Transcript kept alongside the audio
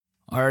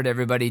All right,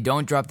 everybody,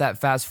 don't drop that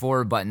fast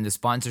forward button. The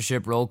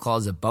sponsorship roll call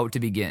is about to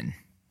begin.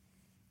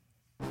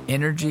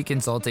 Energy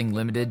Consulting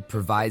Limited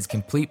provides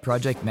complete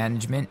project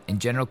management and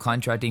general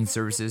contracting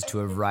services to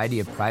a variety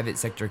of private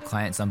sector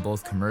clients on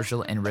both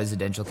commercial and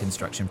residential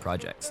construction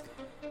projects.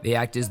 They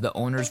act as the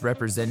owner's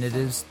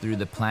representatives through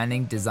the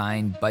planning,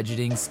 design,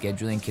 budgeting,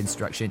 scheduling,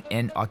 construction,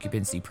 and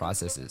occupancy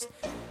processes.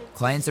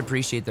 Clients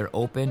appreciate their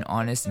open,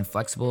 honest, and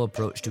flexible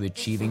approach to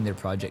achieving their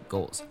project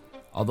goals.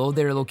 Although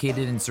they're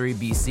located in Surrey,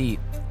 BC,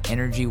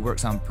 Energy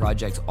works on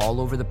projects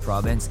all over the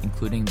province,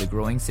 including the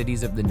growing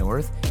cities of the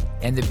north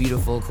and the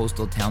beautiful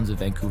coastal towns of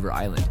Vancouver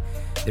Island.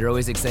 They're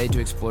always excited to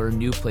explore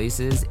new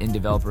places and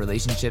develop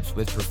relationships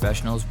with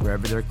professionals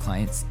wherever their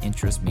clients'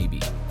 interests may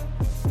be.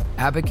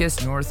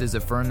 Abacus North is a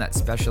firm that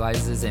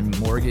specializes in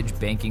mortgage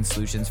banking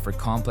solutions for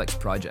complex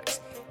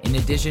projects. In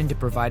addition to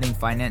providing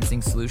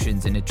financing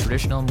solutions in a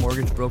traditional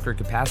mortgage broker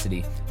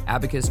capacity,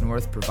 Abacus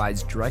North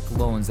provides direct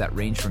loans that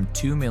range from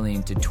 $2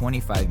 million to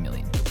 $25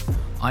 million.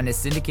 On a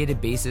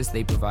syndicated basis,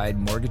 they provide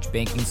mortgage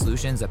banking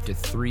solutions up to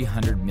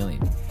 $300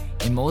 million.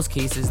 In most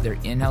cases, their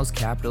in-house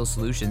capital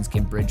solutions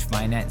can bridge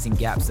financing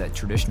gaps that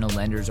traditional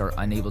lenders are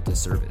unable to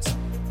service.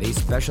 They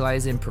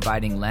specialize in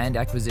providing land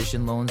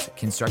acquisition loans,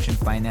 construction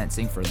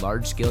financing for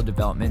large-scale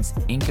developments,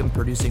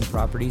 income-producing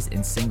properties,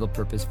 and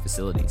single-purpose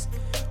facilities.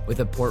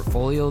 With a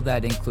portfolio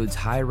that includes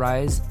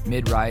high-rise,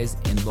 mid-rise,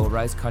 and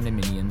low-rise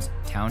condominiums,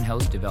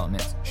 townhouse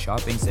developments,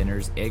 shopping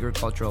centers,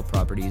 agricultural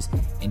properties,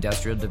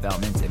 industrial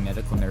developments, and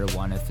medical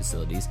marijuana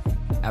facilities,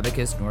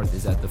 Abacus North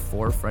is at the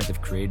forefront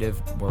of creative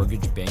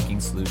mortgage banking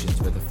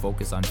solutions with a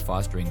focus on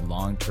fostering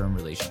long-term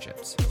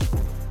relationships.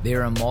 They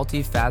are a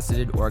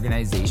multifaceted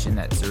organization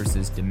that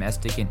services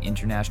domestic and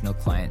international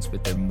clients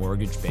with their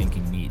mortgage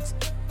banking needs.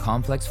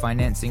 Complex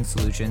financing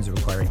solutions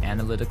require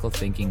analytical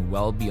thinking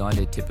well beyond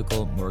a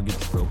typical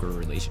mortgage broker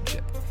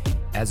relationship.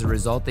 As a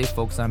result, they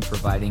focus on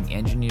providing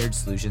engineered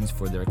solutions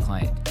for their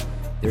client.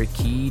 Their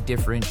key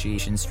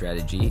differentiation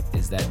strategy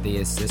is that they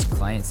assist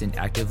clients in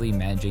actively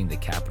managing the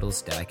capital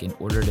stack in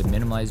order to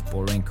minimize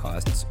borrowing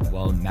costs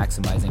while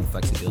maximizing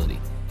flexibility.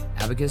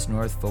 Abacus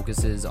North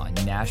focuses on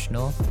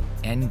national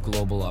and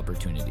global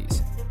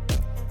opportunities.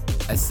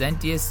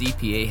 Ascentia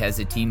CPA has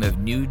a team of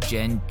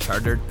new-gen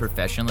chartered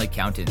professional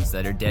accountants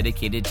that are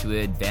dedicated to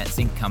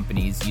advancing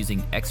companies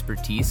using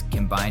expertise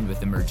combined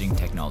with emerging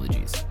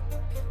technologies.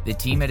 The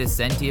team at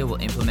Ascentia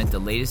will implement the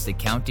latest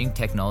accounting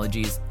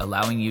technologies,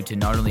 allowing you to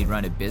not only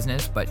run a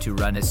business, but to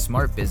run a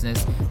smart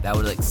business that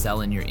will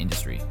excel in your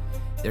industry.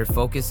 Their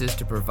focus is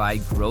to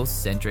provide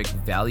growth-centric,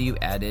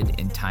 value-added,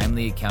 and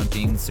timely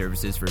accounting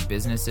services for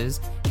businesses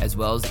as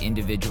well as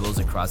individuals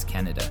across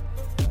Canada.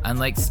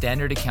 Unlike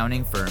standard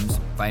accounting firms,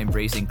 by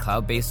embracing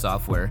cloud-based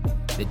software,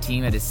 the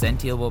team at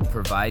Ascentia will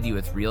provide you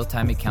with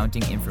real-time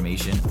accounting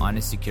information on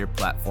a secure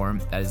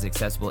platform that is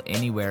accessible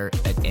anywhere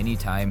at any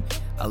time,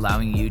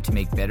 allowing you to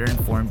make better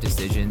informed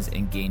decisions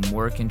and gain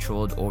more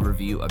controlled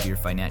overview of your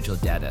financial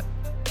data.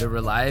 The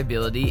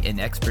reliability and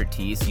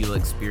expertise you will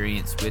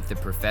experience with the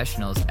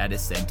professionals at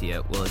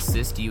Ascentia will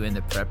assist you in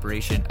the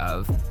preparation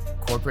of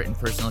corporate and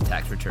personal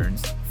tax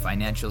returns,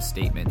 financial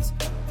statements,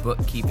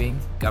 bookkeeping,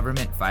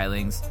 government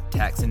filings,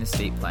 tax and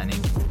estate planning,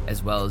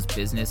 as well as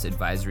business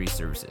advisory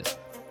services.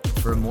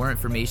 For more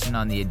information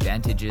on the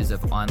advantages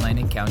of online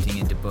accounting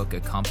and to book a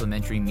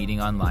complimentary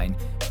meeting online,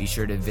 be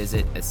sure to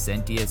visit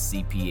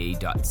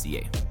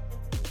ascentiacpa.ca.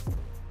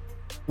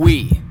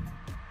 We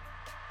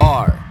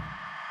are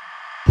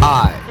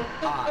I.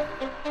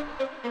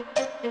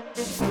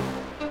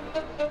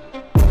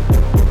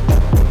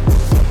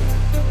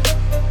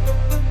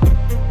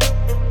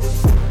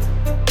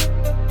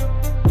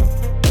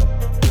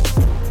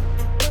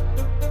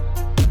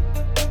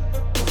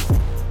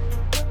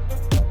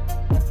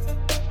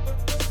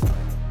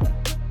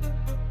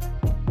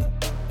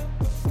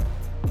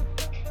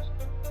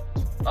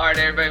 All right,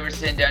 everybody, we're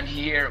sitting down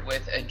here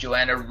with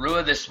Joanna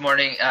Rua this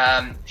morning.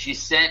 She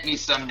sent me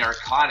some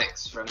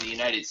narcotics from the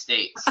United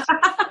States.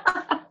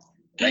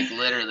 Like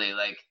literally,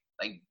 like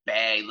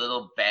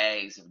little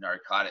bags of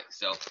narcotics.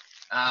 So,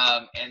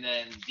 and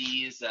then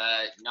these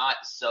not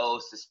so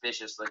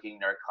suspicious looking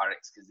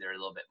narcotics because they're a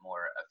little bit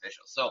more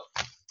official. So,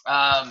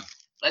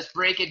 let's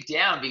break it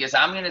down because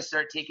I'm going to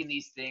start taking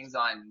these things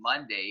on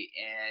Monday.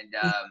 And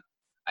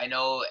I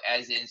know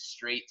as in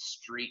straight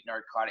street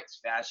narcotics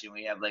fashion,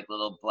 we have like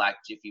little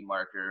black Jiffy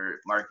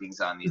markings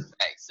on these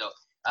bags. So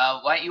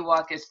why don't you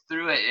walk us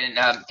through it and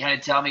kind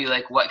of tell me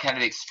like what kind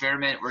of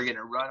experiment we're going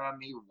to run on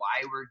me,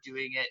 why we're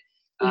doing it,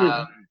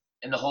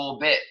 and the whole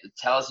bit.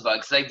 Tell us about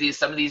it. Because like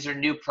some of these are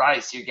new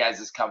products to your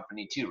guys'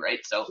 company too, right?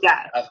 So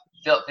yeah.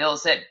 Fill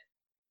us in.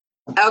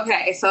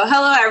 Okay, so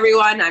hello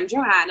everyone, I'm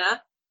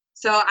Johanna.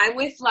 So I'm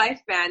with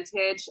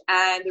LifeVantage,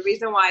 and the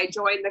reason why I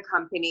joined the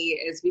company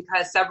is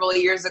because several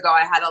years ago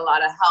I had a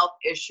lot of health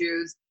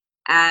issues,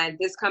 and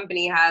this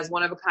company has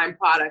one-of-a-kind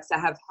products that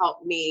have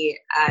helped me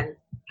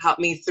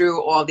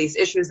through all these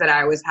issues that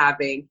I was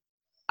having.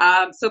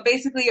 So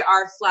basically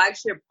our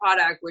flagship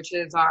product, which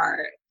is our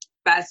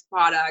best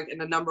product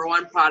and the number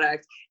one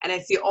product, and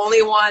it's the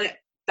only one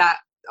that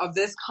of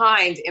this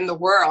kind in the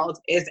world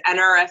is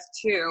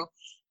NRF2.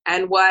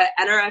 And what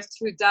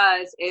NRF2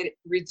 does, it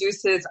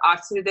reduces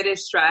oxidative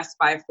stress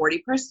by 40%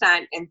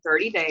 in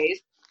 30 days.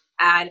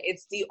 And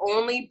it's the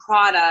only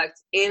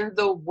product in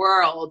the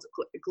world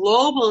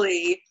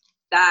globally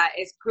that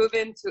is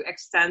proven to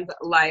extend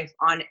life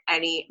on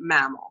any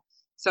mammal.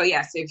 So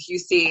yes, if you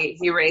see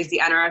he raised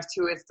the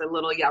NRF2, it's the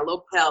little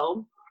yellow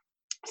pill.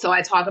 So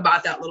I talk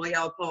about that little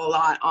yellow pill a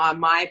lot on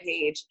my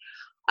page.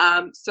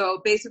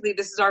 So basically,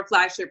 this is our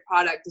flagship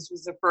product. This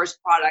was the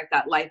first product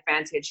that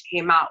LifeVantage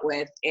came out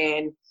with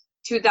in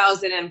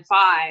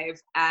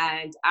 2005.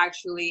 And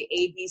actually,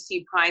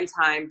 ABC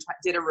Primetime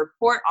did a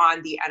report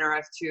on the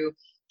NRF2,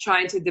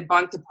 trying to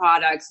debunk the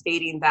product,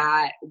 stating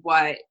that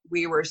what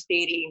we were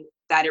stating,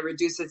 that it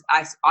reduces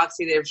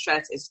oxidative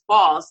stress, is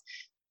false.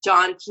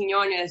 John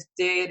Quinones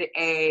did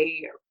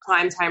a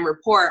primetime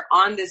report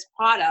on this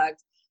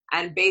product,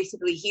 and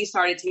basically he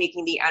started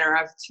taking the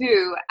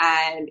NRF2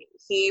 and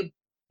he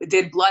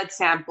did blood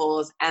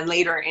samples, and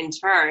later in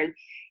turn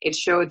it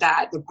showed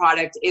that the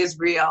product is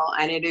real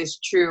and it is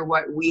true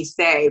what we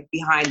say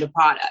behind the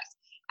product.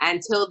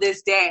 Until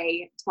this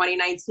day,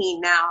 2019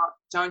 now,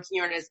 John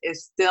Quinones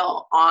is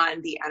still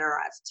on the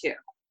NRF2.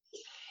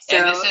 So,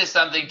 and this is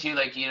something too,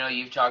 like, you know,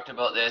 you've talked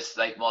about this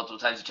like multiple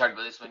times. You talked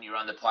about this when you were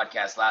on the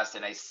podcast last,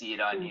 and I see it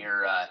on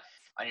your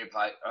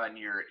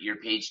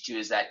page too,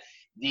 is that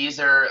these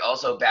are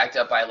also backed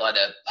up by a lot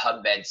of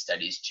PubMed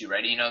studies too,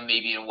 right? You know,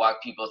 maybe you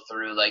walk people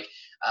through like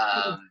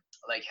how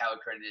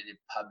accredited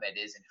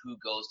PubMed is and who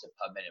goes to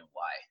PubMed and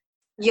why.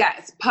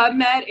 Yes,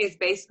 PubMed is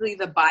basically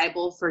the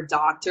Bible for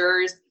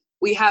doctors.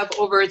 We have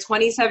over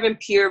 27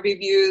 peer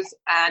reviews,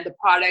 and the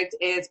product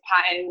is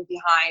patented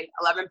behind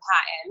 11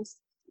 patents.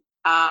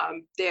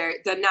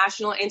 The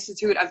National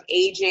Institute of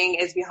Aging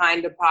is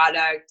behind the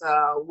product.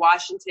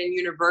 Washington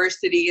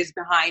University is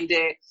behind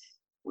it.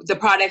 The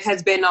product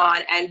has been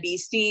on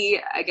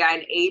NBC,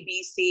 again,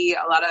 ABC,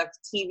 a lot of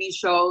TV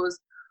shows.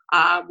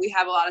 We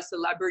have a lot of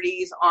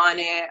celebrities on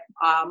it.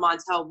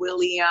 Montel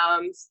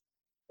Williams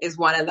is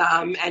one of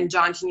them, and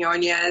John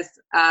Quinones,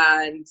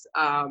 and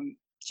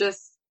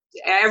just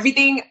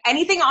anything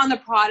on the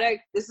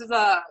product. This is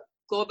a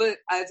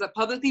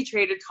publicly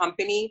traded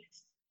company.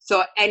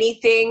 So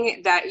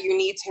anything that you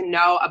need to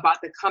know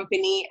about the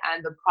company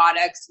and the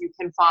products, you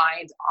can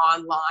find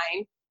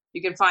online.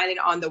 You can find it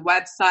on the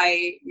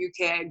website. You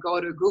can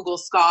go to Google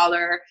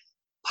Scholar,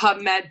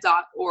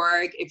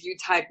 PubMed.org. If you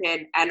type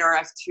in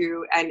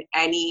NRF2 and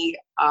any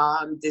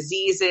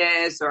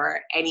diseases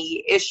or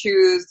any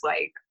issues,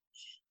 like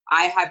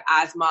I have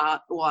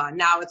asthma, well,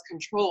 now it's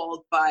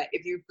controlled, but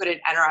if you put in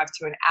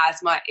NRF2 and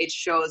asthma, it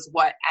shows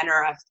what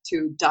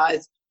NRF2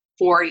 does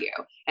for you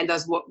and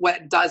does what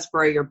it does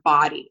for your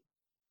body.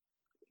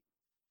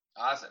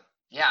 Awesome.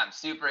 Yeah, I'm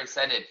super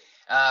excited.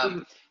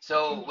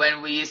 So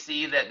when we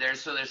see that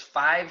there's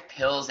 5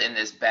 pills in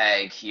this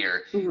bag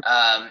here, you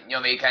know,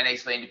 maybe kind of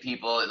explain to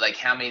people like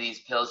how many of these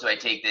pills do I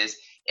take this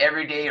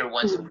every day or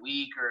once a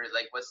week, or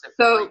like what's the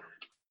so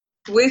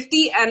with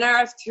the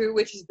NRF2,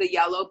 which is the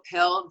yellow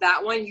pill,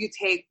 that one you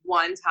take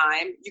one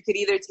time. You could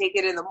either take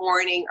it in the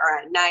morning or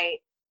at night.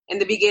 In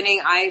the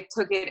beginning, I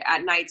took it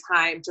at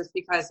nighttime just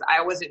because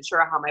I wasn't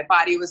sure how my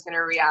body was going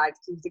to react.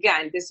 Because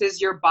again, this is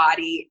your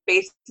body.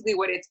 Basically,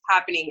 what it's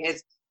happening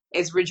is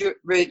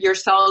your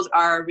cells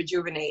are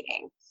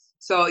rejuvenating.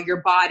 So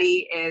your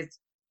body is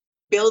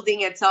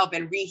building itself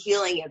and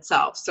rehealing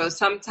itself. So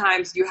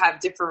sometimes you have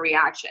different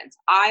reactions.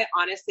 I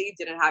honestly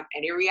didn't have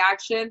any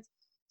reactions.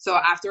 So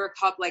after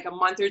a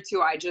month or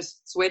two, I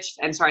just switched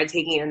and started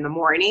taking it in the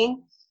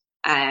morning.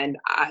 And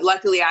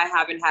luckily, I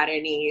haven't had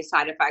any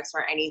side effects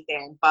or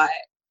anything. But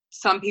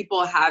some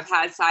people have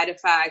had side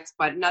effects,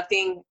 but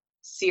nothing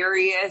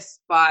serious.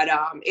 But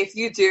if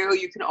you do,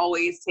 you can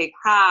always take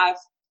half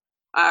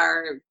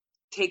or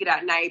take it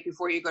at night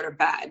before you go to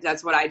bed.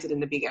 That's what I did in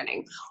the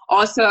beginning.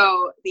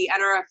 Also, the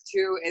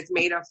NRF2 is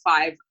made of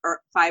five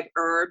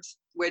herbs,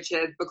 which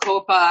is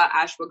bacopa,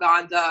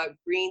 ashwagandha,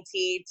 green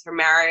tea,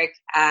 turmeric,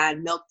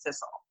 and milk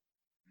thistle.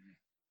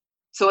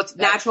 So it's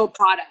natural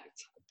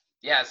product.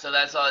 Yeah, so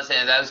that's all I was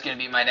saying. That was going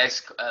to be my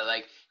next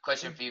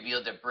question for you, to be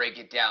able to break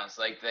it down.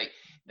 So like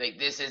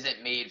this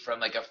isn't made from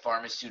like a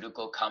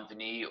pharmaceutical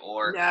company,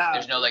 or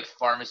there's no like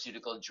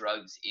pharmaceutical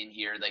drugs in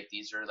here. Like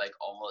these are like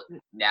all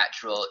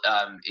natural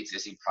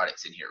existing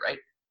products in here, right?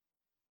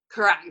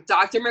 Correct.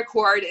 Dr.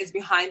 McCord is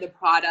behind the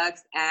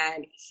products,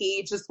 and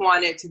he just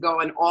wanted to go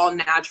an all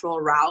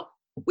natural route.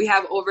 We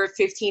have over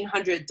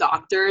 1,500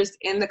 doctors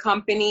in the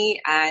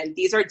company, and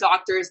these are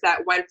doctors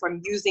that went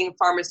from using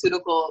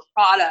pharmaceutical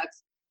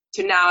products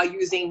to now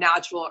using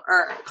natural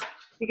herbs.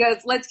 Because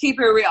let's keep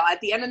it real. At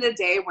the end of the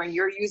day, when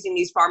you're using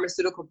these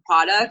pharmaceutical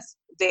products,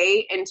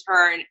 they in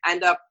turn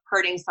end up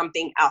hurting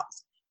something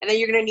else. And then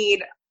you're going to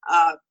need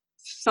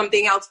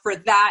something else for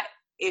that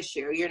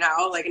issue, you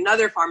know, like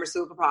another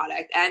pharmaceutical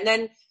product. And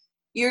then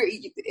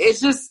it's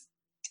just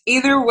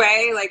either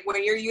way, like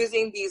when you're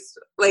using these,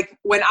 like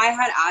when I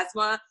had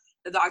asthma,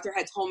 the doctor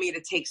had told me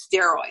to take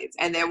steroids.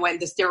 And then when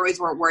the steroids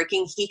weren't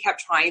working, he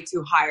kept trying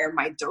to higher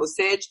my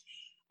dosage.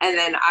 And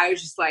then I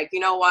was just like, you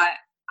know what?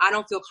 I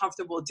don't feel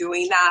comfortable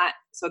doing that.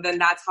 So then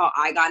that's how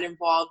I got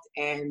involved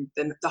in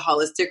the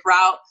holistic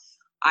route.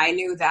 I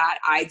knew that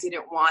I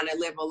didn't want to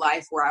live a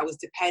life where I was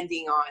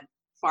depending on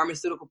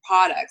pharmaceutical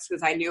products,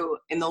 because I knew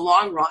in the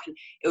long run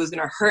it was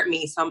going to hurt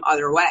me some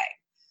other way.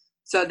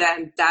 So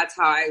then that's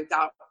how I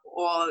got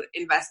all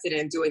invested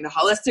in doing the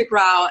holistic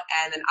route.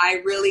 And then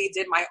I really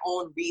did my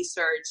own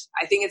research.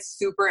 I think it's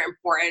super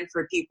important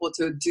for people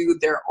to do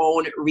their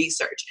own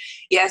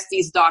research. Yes,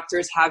 these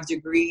doctors have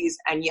degrees,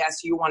 and yes,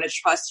 you want to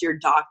trust your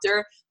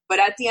doctor. But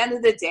at the end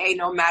of the day,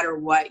 no matter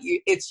what,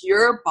 it's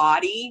your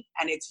body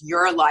and it's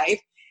your life.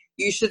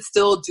 You should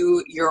still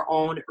do your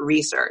own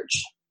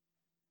research.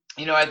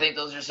 I think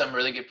those are some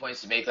really good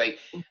points to make. Like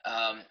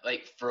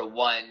for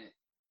one,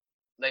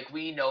 like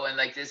we know, and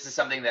like this is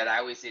something that I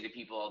always say to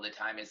people all the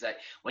time, is that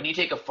when you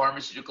take a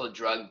pharmaceutical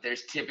drug,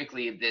 there's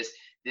typically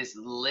this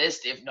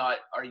list, if not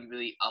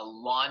arguably a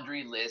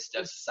laundry list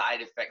of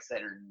side effects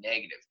that are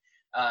negative.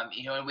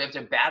 And we have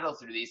to battle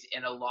through these.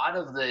 And a lot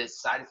of the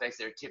side effects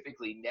that are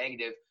typically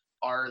negative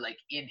are like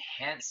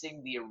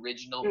enhancing the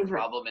original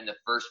problem in the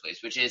first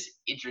place, which is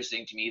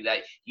interesting to me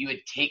that you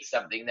would take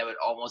something that would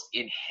almost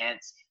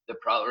enhance the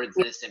problem or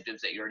the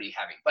symptoms that you're already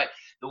having. But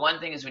the one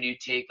thing is, when you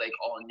take like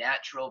all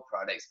natural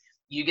products,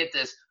 you get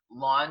this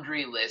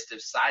laundry list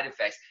of side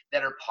effects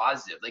that are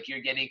positive. Like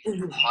you're getting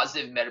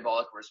positive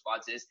metabolic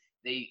responses.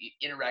 They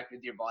interact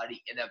with your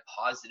body in a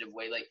positive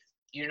way. Like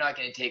you're not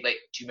going to take like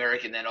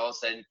turmeric and then all of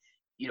a sudden,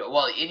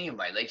 any of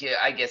mine, like,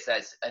 I guess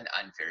that's an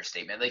unfair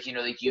statement. Like,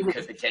 like you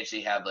could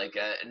potentially have like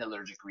an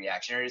allergic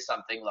reaction or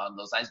something along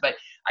those lines. But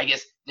I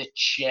guess the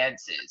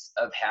chances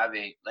of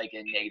having like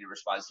a negative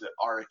response to it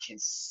are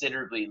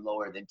considerably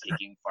lower than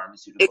taking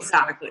pharmaceutical.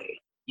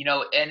 Exactly.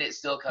 And it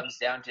still comes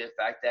down to the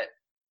fact that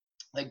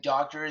like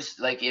doctors,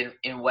 like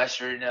in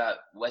Western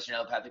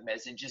allopathic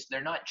medicine, just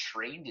they're not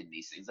trained in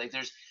these things. Like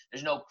there's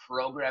no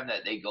program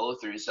that they go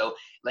through. So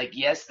like,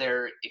 yes,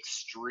 they're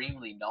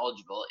extremely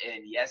knowledgeable,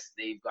 and yes,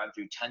 they've gone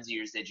through tons of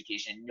years of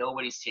education.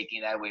 Nobody's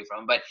taking that away from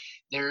them, but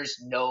there's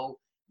no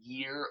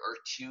year or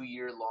 2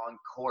 year long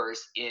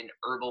course in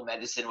herbal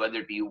medicine, whether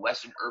it be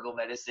Western herbal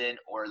medicine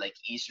or like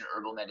Eastern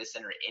herbal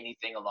medicine or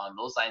anything along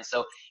those lines.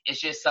 So it's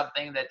just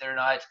something that they're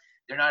not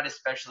a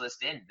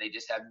specialist in. They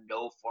just have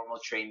no formal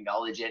trained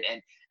knowledge in. And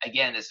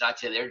again, it's not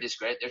to their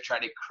discredit. They're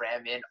trying to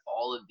cram in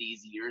all of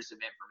these years of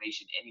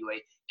information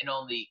anyway, and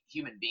only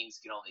human beings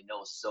can only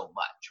know so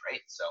much,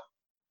 right? So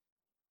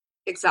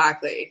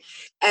exactly.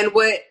 And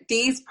what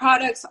these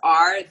products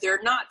are,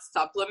 they're not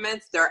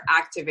supplements, they're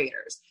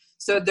activators.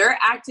 So they're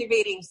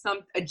activating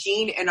a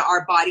gene in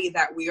our body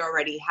that we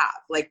already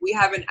have. Like we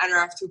have an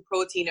NRF2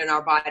 protein in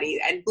our body.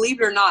 And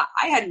believe it or not,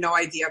 I had no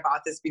idea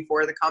about this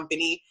before the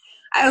company.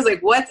 I was like,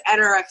 what's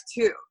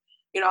NRF2?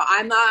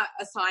 I'm not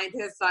a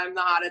scientist, I'm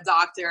not a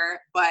doctor,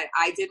 but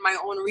I did my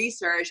own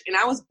research and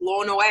I was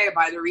blown away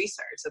by the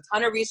research, a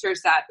ton of research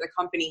that the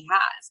company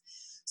has.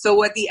 So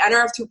what the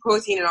NRF2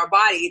 protein in our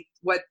body,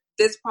 what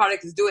this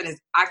product is doing is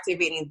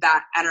activating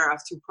that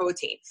NRF2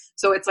 protein.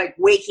 So it's like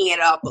waking it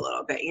up a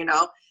little bit,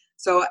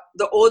 So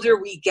the older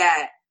we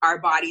get, our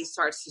body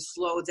starts to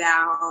slow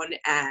down.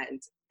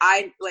 And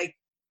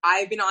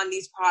I've been on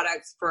these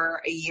products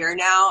for a year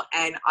now,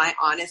 and I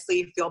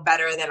honestly feel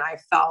better than I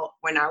felt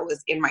when I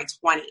was in my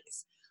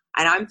 20s.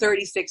 And I'm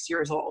 36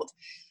 years old.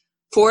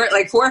 4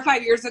 or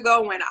 5 years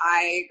ago, when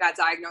I got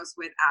diagnosed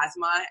with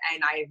asthma,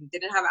 and I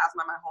didn't have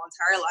asthma my whole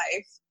entire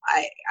life,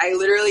 I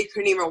literally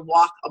couldn't even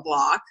walk a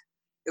block.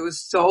 It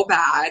was so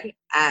bad.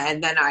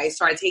 And then I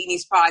started taking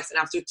these products, and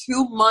after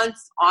 2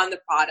 months on the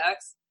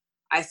products,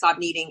 I stopped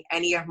needing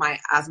any of my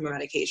asthma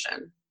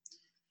medication.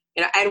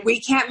 And we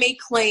can't make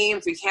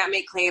claims. We can't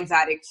make claims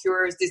that it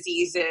cures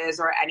diseases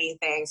or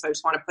anything. So I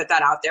just want to put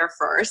that out there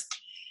first.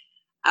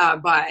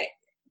 But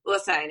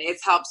listen,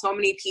 it's helped so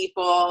many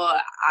people.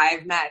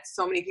 I've met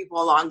so many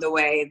people along the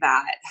way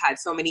that had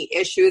so many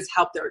issues,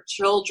 helped their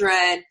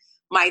children.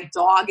 My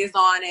dog is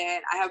on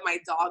it. I have my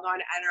dog on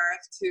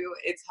NRF2.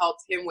 It's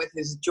helped him with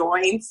his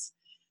joints.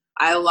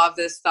 I love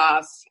this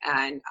stuff,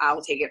 and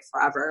I'll take it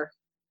forever.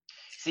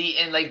 See,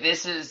 and like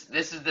this is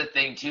the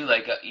thing too,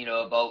 like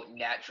about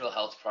natural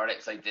health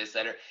products like this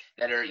that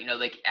are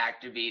like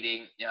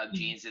activating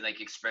genes and like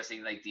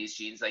expressing like these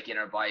genes like in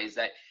our bodies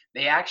that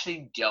they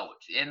actually don't.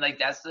 And like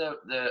that's the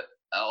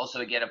also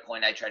again a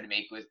point I try to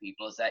make with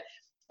people is that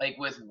like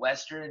with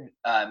Western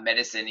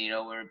medicine,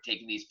 when we're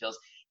taking these pills,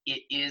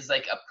 it is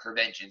like a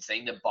prevention,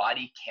 saying the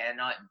body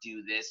cannot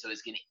do this, so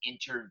it's going to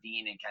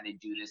intervene and kind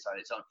of do this on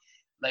its own.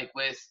 Like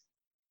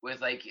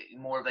with like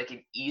more of like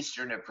an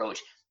Eastern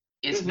approach.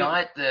 It's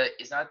not the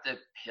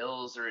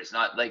pills, or it's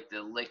not like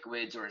the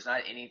liquids, or it's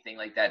not anything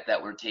like that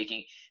we're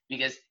taking,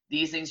 because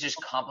these things just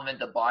complement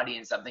the body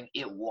in something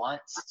it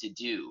wants to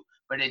do,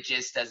 but it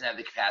just doesn't have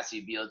the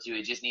capacity to be able to.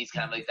 It just needs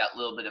kind of like that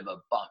little bit of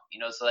a bump,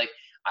 So like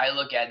I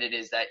look at it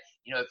as that,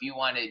 if you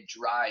want to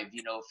drive,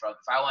 if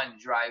I want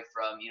to drive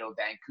from,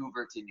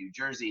 Vancouver to New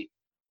Jersey,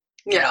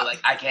 like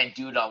I can't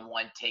do it on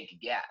one tank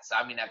of gas.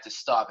 I'm going to have to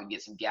stop and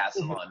get some gas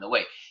along the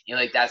way.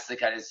 Like that's the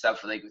kind of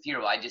stuff like with here.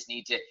 Well, I just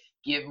need to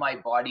give my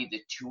body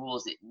the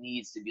tools it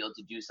needs to be able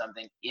to do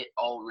something it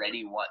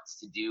already wants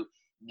to do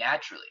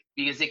naturally,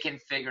 because it can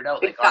figure it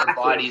out. Like our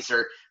bodies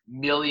are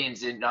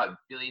millions and not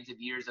billions of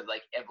years of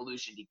like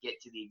evolution to get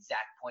to the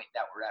exact point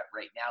that we're at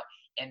right now.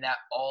 And that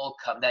all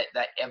that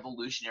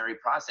evolutionary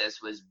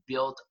process was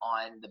built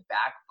on the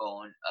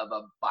backbone of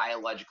a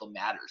biological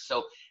matter.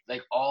 So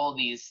like all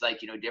these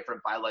like, you know,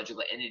 different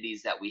biological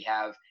entities that we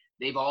have,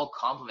 they've all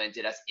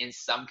complemented us in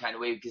some kind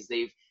of way because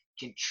they've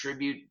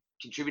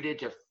contributed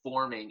to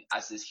forming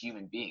us as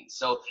human beings.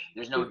 So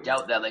there's no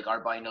doubt that like our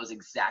body knows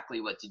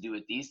exactly what to do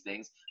with these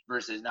things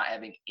versus not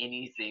having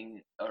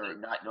anything or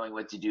not knowing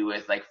what to do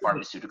with like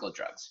pharmaceutical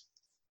drugs.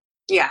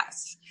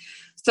 Yes.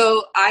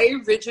 So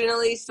I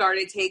originally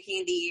started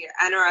taking the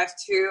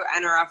NRF2,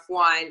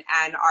 NRF1,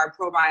 and our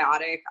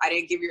probiotic. I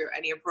didn't give you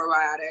any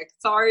probiotic.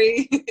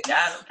 Sorry.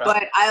 Yeah, no problem.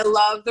 But I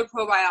love the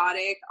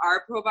probiotic.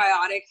 Our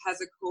probiotic has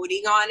a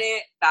coating on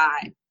it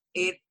that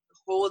it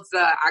holds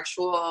the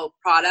actual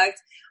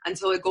product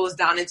until it goes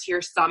down into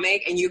your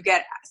stomach, and you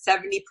get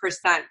 70%,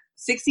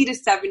 60 to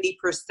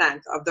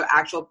 70% of the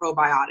actual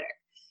probiotic.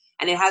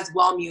 And it has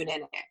Wellmune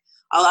in it.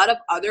 A lot of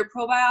other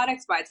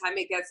probiotics, by the time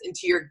it gets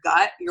into your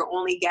gut, you're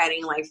only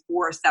getting like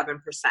 4 or 7%.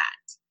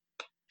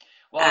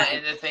 Well,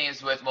 and the thing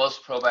is with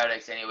most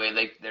probiotics anyway,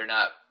 like they're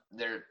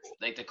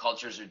like the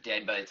cultures are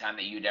dead by the time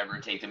that you'd ever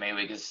take them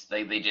anyway, because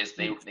they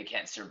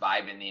can't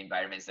survive in the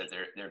environments that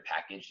they're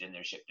packaged and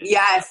they're shipped in.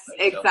 Yes,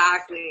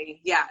 exactly.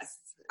 So. Yes.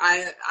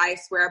 I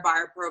swear by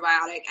our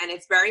probiotic, and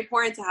it's very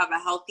important to have a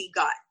healthy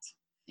gut.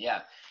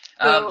 Yeah.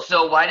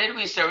 So why did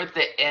we start with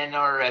the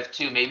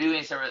NRF2? Maybe we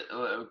can start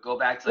with, go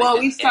back to like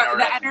the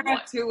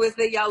NRF2 was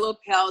the yellow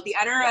pill, the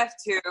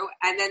NRF2,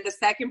 and then the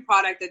second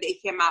product that they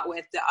came out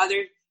with, the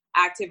other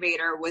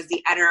activator, was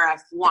the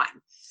NRF1.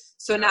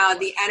 So now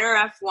the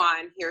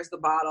NRF1, here's the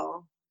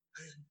bottle.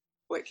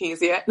 Wait, can you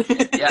see it?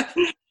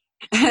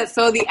 Yeah.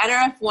 So the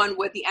NRF1,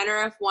 what the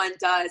NRF1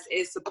 does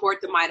is support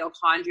the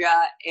mitochondria.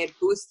 It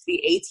boosts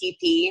the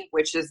ATP,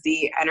 which is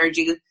the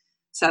energy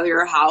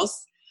cellular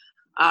house.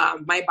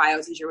 My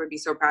bio teacher would be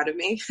so proud of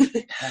me.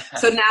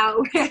 So now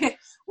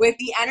with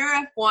the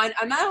NRF1,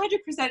 I'm not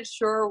 100%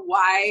 sure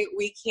why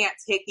we can't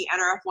take the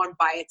NRF1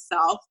 by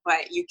itself,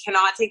 but you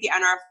cannot take the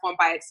NRF1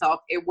 by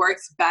itself. It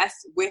works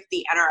best with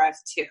the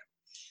NRF2.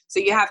 So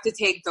you have to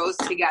take those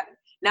together.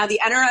 Now the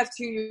NRF2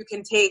 you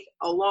can take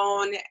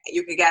alone.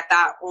 You could get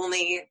that one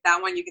you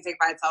can take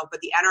by itself,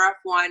 but the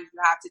NRF1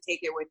 you have to take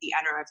it with the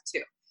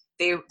NRF2.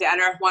 The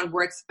NRF1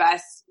 works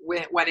best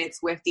when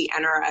it's with the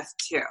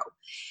NRF2.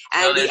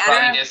 And so there's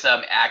probably just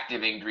some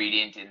active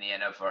ingredient in the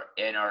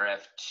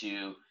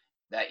NRF2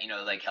 that, you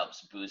know, like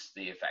helps boost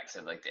the effects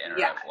of like the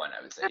NRF1,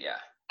 I would say, yeah.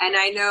 And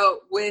I know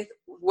with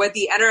what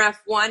the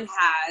NRF1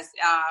 has,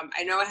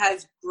 I know it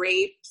has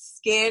grape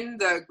skin,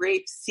 the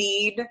grape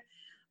seed,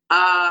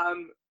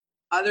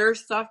 other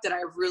stuff that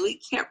I really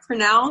can't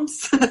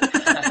pronounce.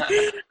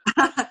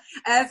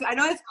 As I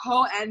know it's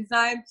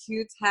coenzyme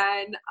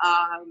Q10,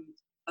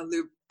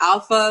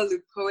 alpha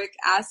lipoic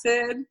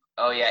acid.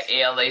 Oh yeah,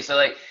 ALA. So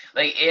like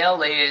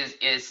ALA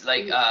is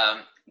like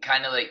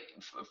kind of like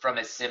from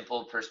a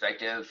simple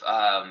perspective,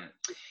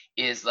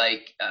 is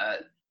like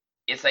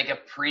it's like a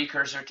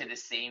precursor to the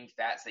same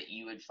fats that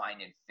you would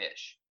find in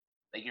fish.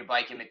 Like your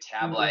body can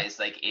metabolize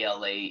like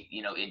ALA,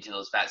 you know, into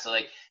those fats. So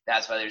like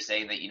that's why they're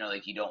saying that, you know,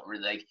 like you don't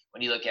really like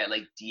when you look at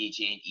like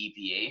DHA and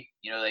EPA,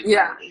 you know, like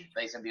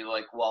like some people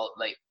like, well,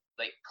 like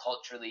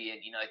culturally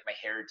and, you know, like my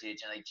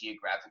heritage and like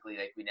geographically,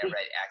 like we never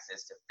had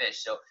access to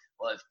fish. So,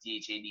 well, if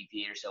DHA and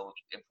EPA are so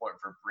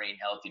important for brain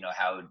health, you know,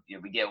 how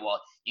we get, well,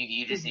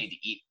 you just need to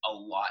eat a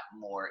lot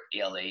more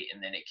ALA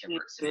and then it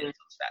converts it into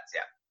those fats.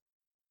 Yeah.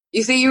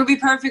 You see, you would be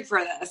perfect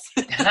for this.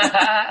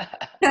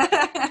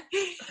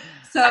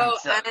 So,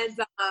 and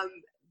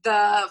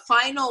the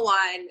final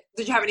one,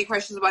 did you have any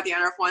questions about the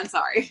NRF1?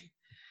 Sorry.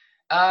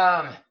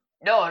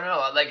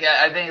 No. Like,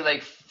 I think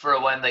like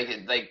for one, like,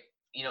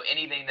 you know,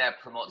 anything that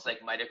promotes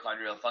like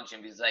mitochondrial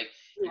function, because like,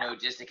 you know,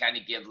 just to kind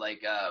of give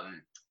like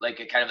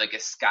a kind of like a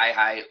sky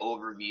high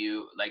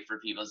overview, like for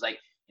people, it's like,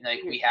 you know,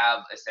 like we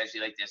have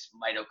essentially like this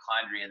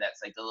mitochondria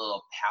that's like the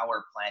little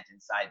power plant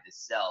inside the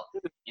cell,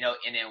 you know,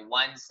 and in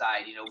one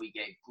side, you know, we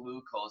get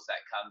glucose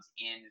that comes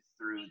in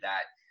through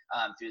that,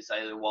 through the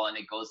cellular wall, and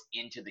it goes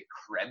into the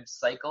Krebs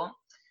cycle.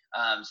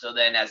 So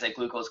then as that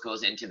glucose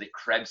goes into the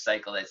Krebs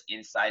cycle that's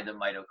inside the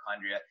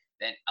mitochondria,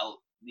 then out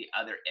the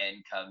other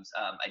end comes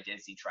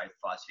adenosine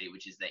triphosphate,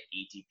 which is the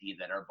ATP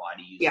that our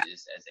body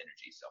uses as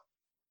energy. So.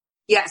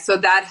 Yeah, so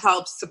that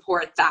helps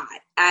support that.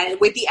 And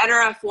with the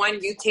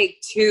NRF1, you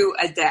take 2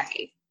 a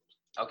day.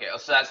 Okay,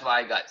 so that's why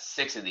I got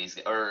 6 of these.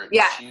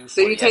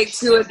 So you take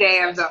 2 a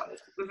day of those.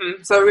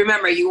 Mm-hmm. So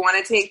remember, you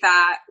want to take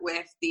that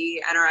with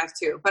the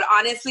NRF2. But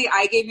honestly,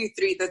 I gave you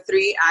the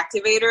 3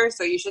 activators,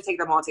 so you should take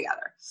them all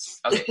together.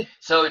 Okay,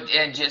 so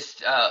and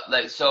just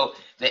so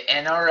the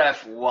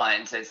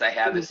NRF1, since I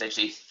have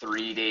essentially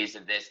 3 days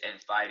of this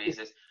and 5 days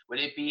of this, would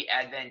it be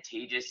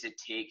advantageous to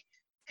take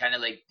kind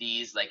of like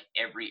these like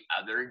every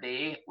other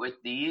day with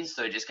these,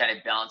 so it just kind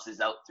of balances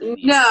out through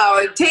the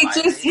No, take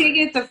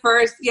it the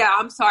first. Yeah,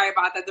 I'm sorry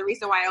about that. The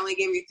reason why I only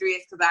gave you 3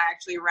 is because I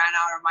actually ran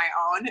out on my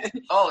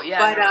own. Oh yeah,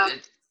 but no,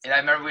 and I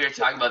remember we were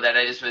talking about that.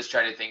 I just was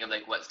trying to think of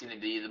like what's going to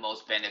be the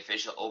most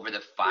beneficial over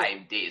the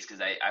 5 days,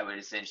 because I would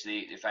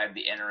essentially, if I have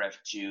the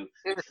NRF2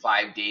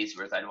 5 days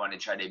worth, I'd want to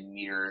try to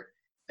mirror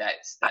that.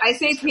 I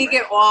say take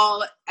it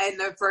all in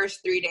the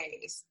first 3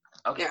 days.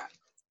 Okay. Yeah.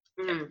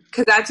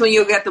 Because that's when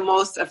you'll get the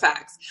most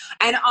effects.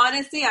 And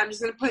honestly, I'm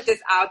just going to put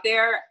this out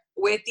there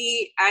with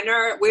the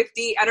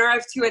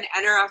NRF2 and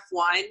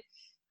NRF1.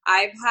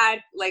 I've had,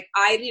 like,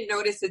 I didn't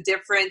notice a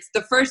difference.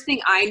 The first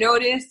thing I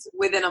noticed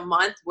within a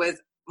month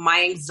was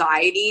my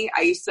anxiety.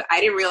 I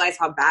didn't realize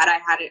how bad I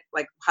had it,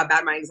 like how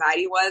bad my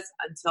anxiety was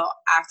until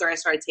after I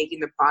started taking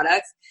the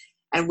products.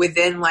 And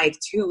within like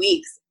 2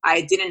 weeks,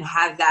 I didn't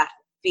have that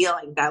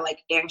feeling, that like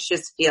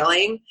anxious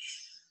feeling.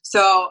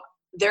 So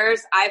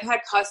I've had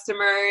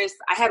customers,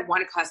 I had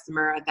one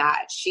customer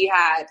that she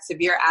had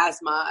severe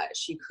asthma.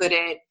 She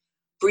couldn't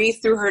breathe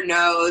through her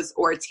nose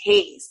or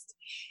taste.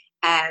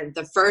 And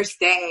the first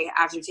day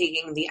after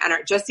taking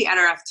just the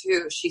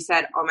NRF2, she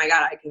said, oh my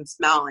God, I can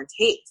smell and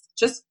taste.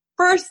 Just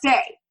first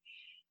day.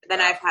 Then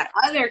I've had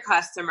other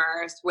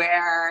customers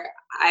where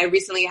I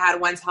recently had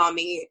one tell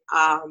me,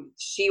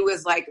 she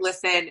was like,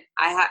 listen,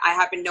 I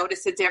haven't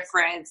noticed a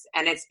difference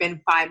and it's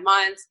been 5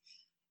 months.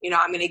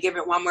 I'm going to give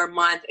it 1 more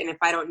month. And if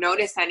I don't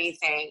notice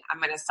anything, I'm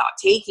going to stop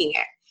taking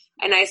it.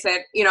 And I said,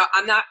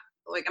 I'm not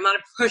a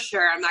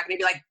pusher. I'm not going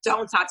to be like,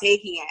 don't stop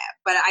taking it.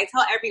 But I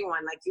tell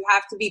everyone, like, you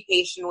have to be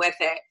patient with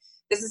it.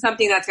 This is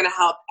something that's going to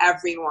help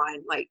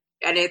everyone. Like,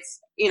 and it's,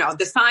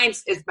 the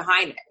science is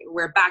behind it.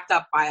 We're backed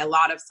up by a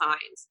lot of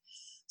signs.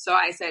 So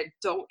I said,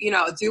 don't,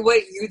 do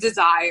what you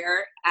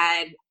desire.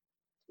 And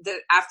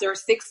after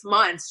 6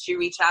 months, she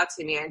reached out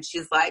to me and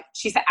she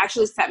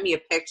actually sent me a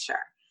picture.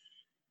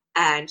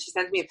 And she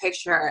sent me a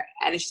picture,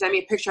 and she sent me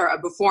a picture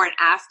of before and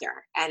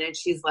after. And then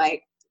she's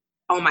like,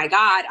 oh my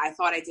God, I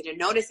thought I didn't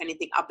notice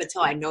anything up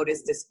until I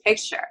noticed this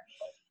picture.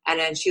 And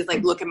then she's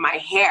like, look at my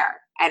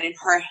hair. And then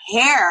her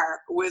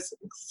hair was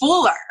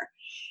fuller.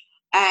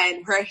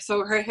 And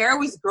her hair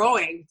was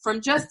growing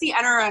from just the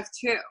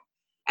NRF2.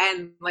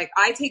 And like,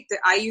 I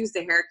use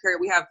the hair care.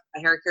 We have a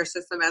hair care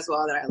system as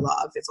well that I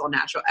love. It's all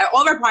natural.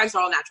 All of our products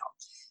are all natural.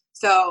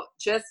 So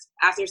just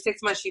after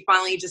 6 months, she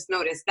finally just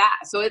noticed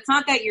that. So it's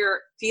not that you're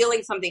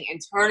feeling something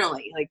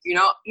internally. Like, you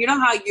know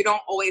how you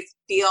don't always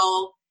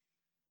feel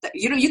that,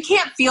 you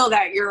can't feel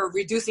that you're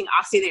reducing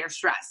oxidative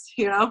stress,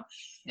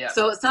 Yeah.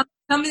 So some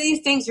of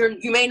these things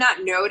you may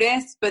not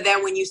notice, but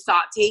then when you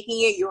stop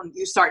taking it,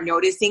 you start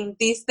noticing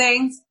these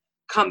things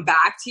come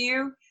back to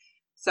you.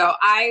 So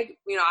I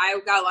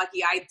got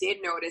lucky. I did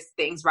notice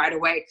things right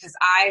away because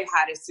I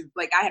had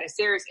a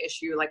serious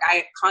issue. Like,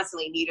 I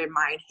constantly needed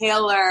my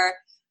inhaler.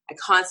 I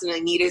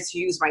constantly needed to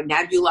use my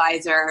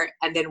nebulizer.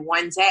 And then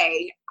one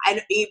day,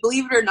 and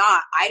believe it or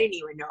not, I didn't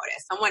even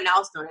notice. Someone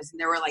else noticed,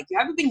 and they were like, you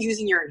haven't been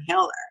using your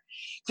inhaler.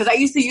 Because I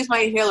used to use my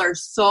inhaler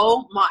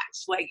so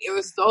much. Like, it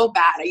was so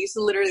bad. I used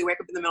to literally wake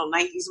up in the middle of the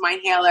night, use my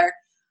inhaler.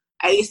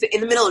 I used to, in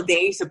the middle of the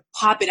day, I used to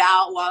pop it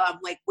out while I'm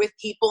like with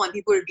people, and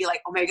people would be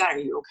like, oh my God, are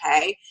you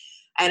okay?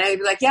 And I'd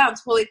be like, yeah, I'm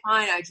totally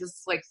fine. I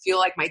just like feel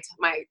like my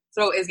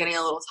throat is getting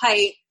a little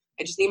tight.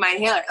 I just need my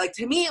inhaler. Like,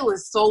 to me, it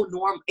was so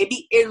normal.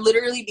 It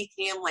literally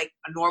became like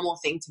a normal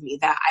thing to me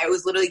that I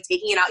was literally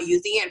taking it out,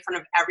 using it in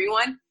front of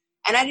everyone.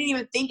 And I didn't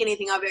even think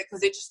anything of it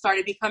because it just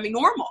started becoming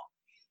normal.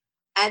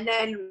 And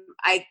then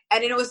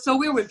it was so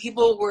weird when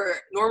people were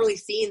normally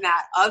seeing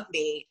that of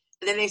me,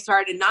 and then they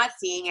started not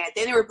seeing it.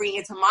 Then they were bringing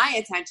it to my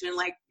attention,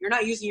 like, you're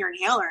not using your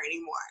inhaler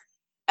anymore.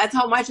 That's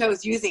how much I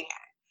was using it.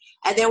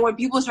 And then when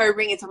people started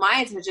bringing it to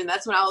my attention,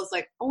 that's when I was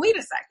like, oh, wait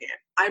a second,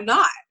 I'm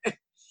not.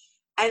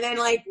 And then,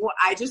 like,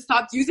 I just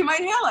stopped using my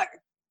inhaler.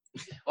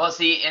 Well,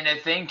 see, and the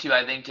thing, too,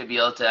 I think to be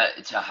able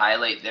to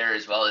highlight there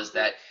as well is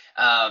that,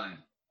 and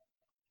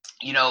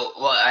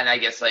I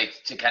guess, like,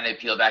 to kind of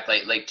peel back,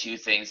 like 2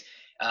 things.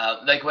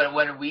 Like,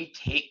 when we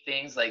take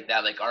things like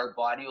that, like, our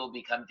body will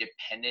become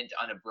dependent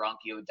on a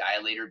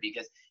bronchodilator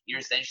because you're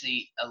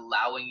essentially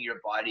allowing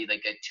your body,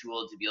 like, a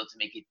tool to be able to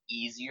make it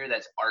easier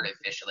that's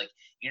artificial. Like,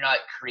 you're not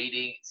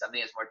creating something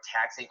that's more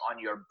taxing on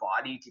your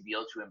body to be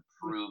able to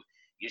improve.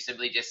 You're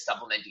simply just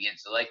supplementing it.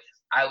 So, like,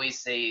 I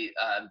always say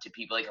to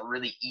people, like, a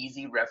really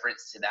easy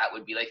reference to that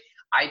would be, like,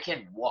 I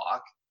can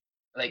walk.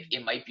 Like,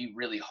 it might be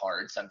really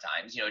hard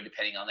sometimes,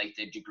 depending on, like,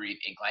 the degree of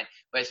incline,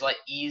 but it's a lot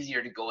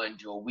easier to go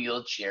into a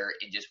wheelchair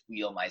and just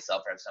wheel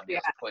myself or have somebody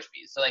else push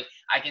me. So, like,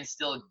 I can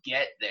still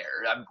get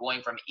there. I'm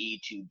going from A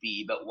to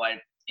B, but one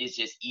is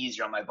just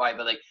easier on my body.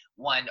 But, like,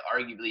 one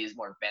arguably is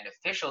more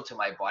beneficial to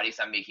my body,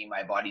 so I'm making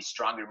my body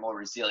stronger, more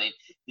resilient.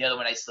 The other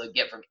one I still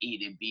get from A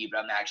to B, but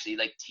I'm actually,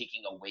 like,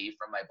 taking away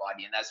from my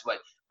body. And that's what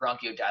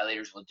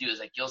bronchodilators will do is,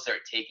 like, you'll start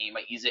taking, you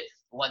might use it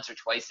once or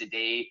twice a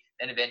day,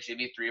 then eventually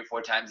be 3 or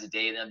 4 times a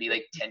day, then it'll be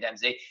like 10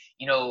 times a day,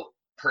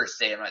 per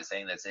se. I'm not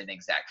saying that's an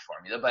exact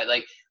formula,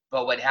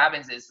 but what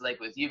happens is, like,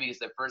 with you, because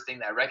the first thing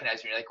that I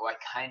recognize when you're like, oh, I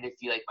kind of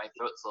feel like my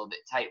throat's a little bit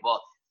tight.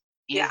 Well,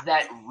 is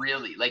that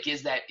really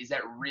is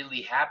that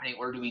really happening,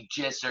 or do we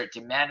just start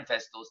to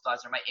manifest those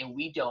thoughts in our mind and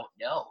we don't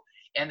know?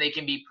 And they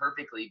can be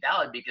perfectly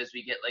valid because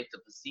we get like the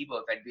placebo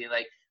effect, being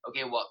like,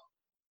 okay, well,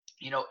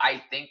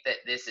 I think that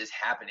this is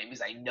happening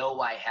because I know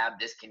I have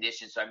this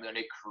condition, so I'm going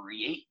to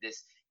create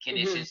this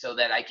condition so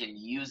that I can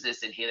use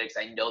this inhaler because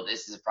I know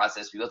this is a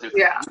process we go through.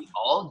 Yeah. We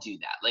all do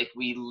that. Like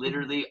we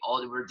literally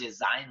all were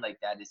designed like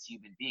that as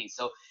human beings.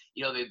 So,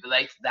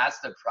 like that's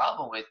the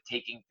problem with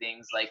taking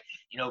things like,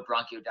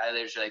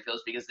 bronchodilators or like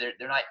those, because they're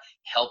not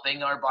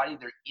helping our body.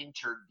 They're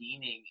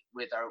intervening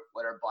with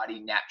what our body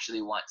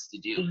naturally wants to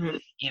do.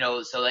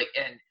 So like,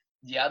 and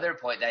the other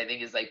point that I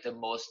think is like the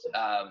most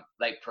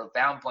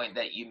profound point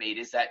that you made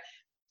is that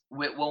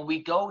when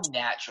we go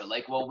natural,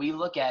 like when we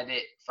look at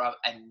it from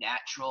a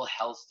natural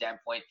health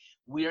standpoint,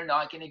 we're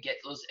not going to get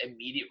those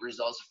immediate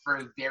results for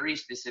a very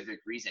specific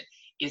reason,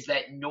 is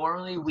that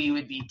normally we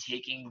would be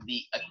taking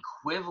the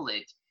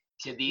equivalent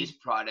to these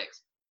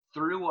products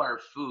through our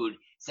food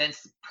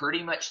since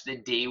pretty much the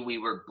day we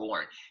were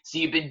born. So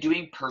you've been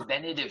doing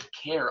preventative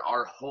care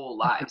our whole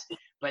lives,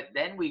 but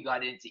then we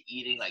got into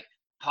eating like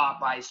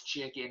Popeye's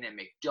chicken and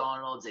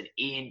McDonald's and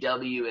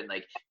A&W and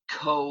like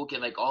Coke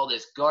and like all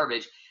this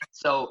garbage.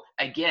 So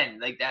again,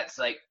 like that's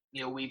like,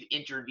 we've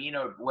intervened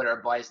on what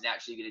our body's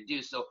naturally going to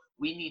do. So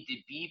we need to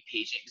be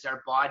patient because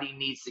our body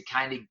needs to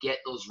kind of get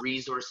those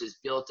resources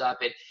built up.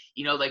 And,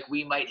 like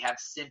we might have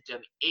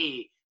symptom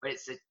A, but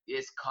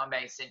it's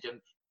combating symptom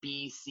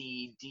B,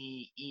 C,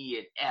 D, E,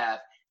 and F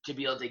to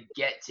be able to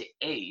get to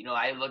A.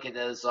 I look at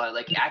those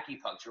like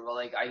acupuncture. Well,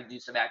 like I do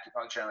some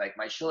acupuncture on like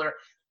my shoulder,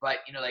 but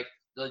like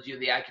they'll do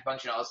the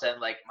acupuncture and all of a sudden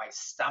like my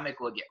stomach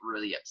will get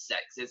really upset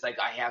because it's like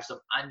I have some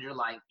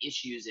underlying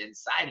issues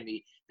inside of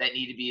me that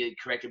need to be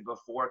corrected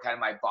before kind of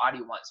my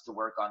body wants to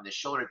work on the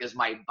shoulder, because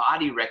my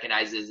body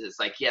recognizes it's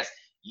like, yes,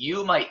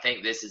 you might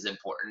think this is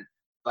important,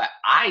 but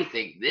I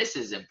think this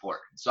is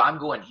important, so I'm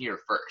going here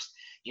first.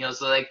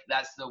 So like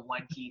that's the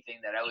one key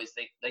thing that I always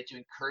think like to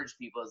encourage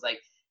people is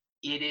like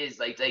it is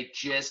like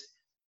just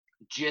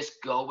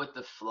go with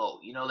the flow,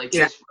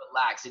 just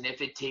relax. And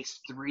if it takes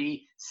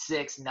 3,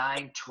 6,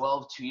 9,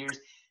 12, 2 years,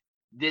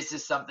 this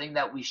is something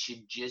that we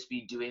should just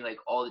be doing like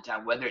all the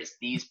time, whether it's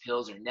these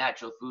pills or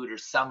natural food or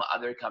some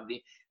other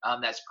company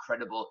that's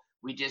credible.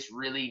 We just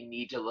really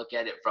need to look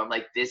at it from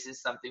like, this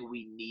is something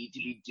we need to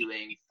be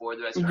doing for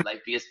the rest of our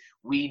life, because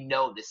we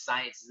know the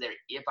science is there.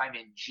 If I'm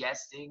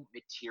ingesting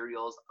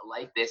materials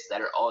like this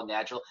that are all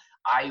natural,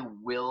 I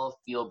will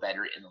feel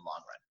better in the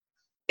long run.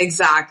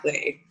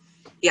 Exactly.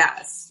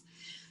 Yes.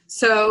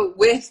 So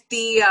with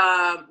the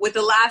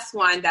last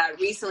one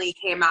that recently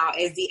came out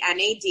is the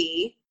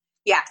NAD.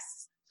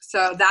 Yes.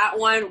 So that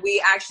one,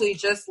 we actually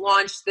just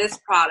launched this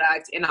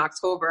product in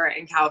October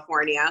in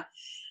California.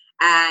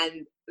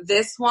 And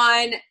this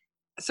one,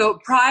 so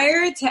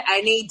prior to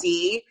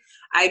NAD,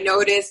 I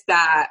noticed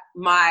that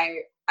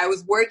I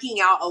was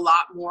working out a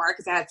lot more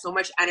because I had so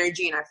much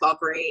energy and I felt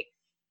great.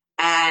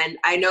 And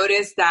I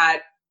noticed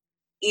that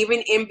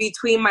even in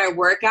between my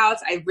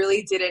workouts, I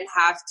really didn't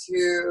have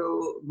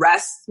to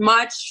rest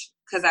much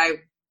because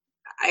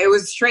it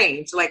was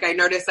strange. Like I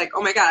noticed like,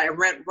 oh my God, I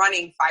went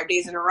running 5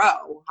 days in a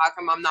row. How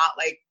come I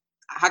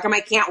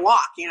can't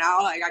walk?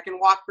 Like I can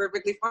walk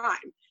perfectly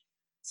fine.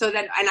 So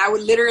then, and I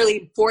would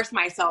literally force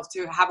myself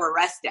to have a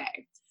rest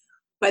day.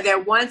 But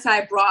then once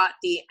I brought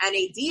the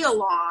NAD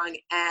along,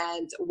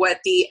 and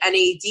what the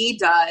NAD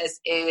does,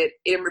 it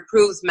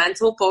improves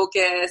mental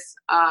focus.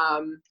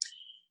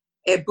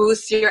 It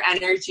boosts your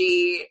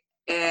energy.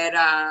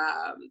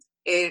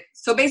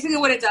 So basically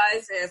what it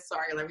does is,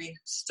 sorry, let me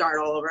start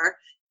all over.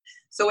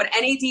 So what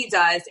NAD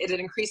does is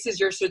it increases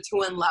your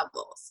sirtuin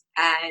levels.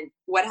 And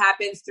what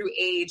happens through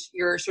age,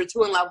 your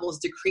sirtuin levels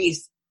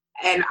decrease.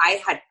 And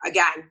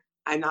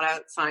I'm not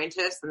a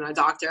scientist, I'm not a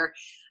doctor.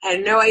 I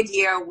had no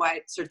idea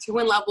what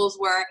sirtuin levels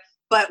were.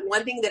 But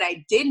one thing that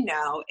I did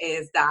know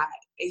is that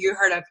you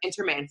heard of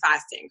intermittent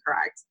fasting,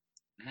 correct?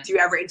 Mm-hmm. Do you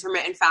ever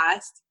intermittent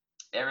fast?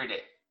 Every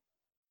day.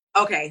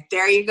 Okay,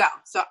 there you go.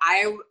 So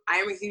I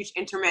am a huge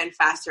intermittent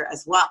faster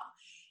as well.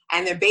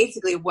 And then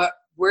basically why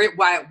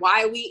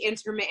we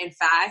intermittent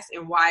fast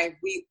and what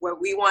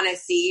we want to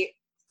see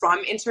from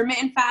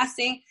intermittent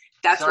fasting,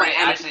 that's why.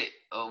 Actually,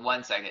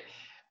 1 second.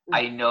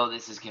 I know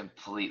this is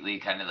completely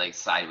kind of like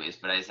sideways,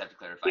 but I just have to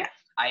clarify. Yeah.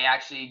 I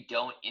actually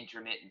don't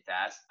intermittent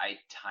fast. I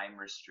time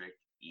restrict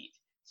eat.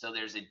 So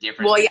there's a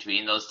difference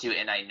between those two.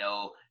 And I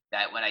know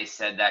that when I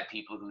said that,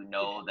 people who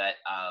know that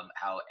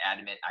how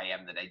adamant I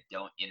am that I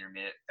don't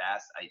intermittent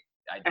fast,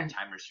 I do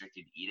time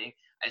restricted eating.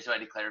 I just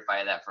wanted to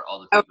clarify that for all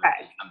the people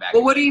who come back.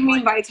 Well, what do you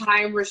mean by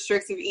time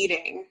restrictive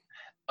eating?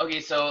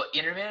 Okay, so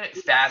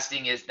intermittent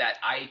fasting is that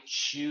I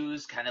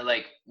choose kind of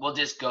like, we'll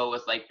just go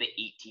with like the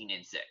 18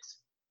 and 6.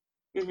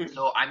 Mm-hmm.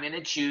 So I'm going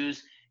to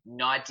choose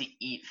not to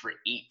eat for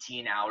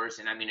 18 hours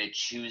and I'm going to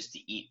choose to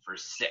eat for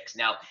 6.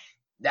 Now,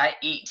 that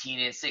 18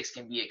 and 6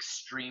 can be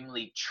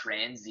extremely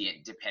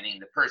transient depending on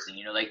the person.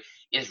 Like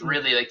it's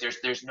really like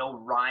there's no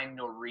rhyme,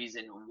 no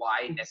reason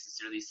why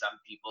necessarily some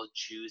people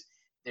choose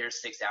their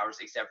 6 hours,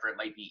 except for it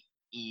might be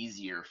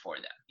easier for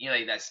them. You know,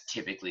 like that's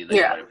typically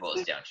like what it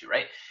boils down to,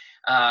 right?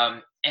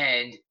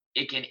 And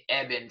it can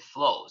ebb and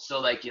flow. So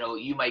like, you know,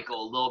 you might go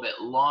a little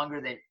bit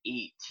longer than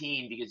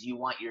 18 because you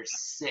want your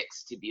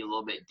 6 to be a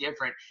little bit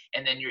different.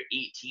 And then your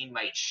 18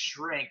 might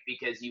shrink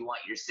because you want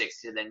your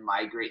 6 to then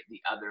migrate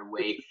the other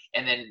way.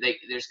 And then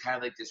there's kind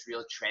of like this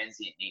real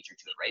transient nature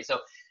to it, right? So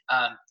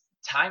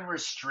time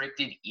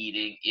restricted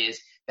eating is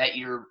that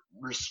you're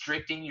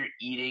restricting your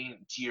eating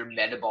to your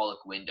metabolic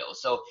window.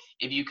 So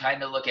if you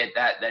kind of look at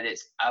that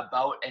it's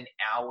about an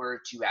hour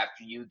or two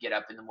after you get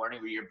up in the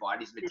morning where your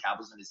body's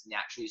metabolism has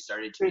naturally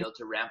started to be able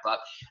to ramp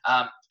up.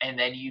 And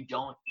then you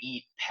don't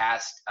eat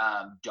past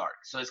dark.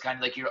 So it's kind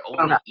of like you're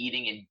only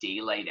eating in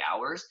daylight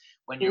hours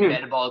when your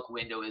metabolic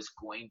window is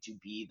going to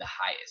be the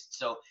highest.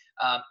 So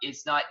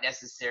it's not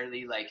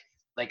necessarily like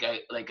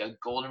a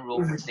golden rule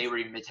per se where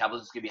your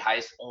metabolism is going to be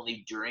highest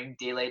only during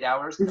daylight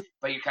hours,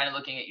 but you're kind of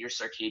looking at your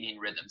circadian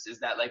rhythms. Is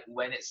that like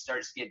when it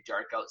starts to get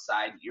dark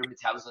outside, your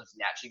metabolism is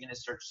naturally going to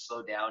start to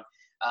slow down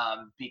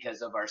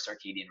because of our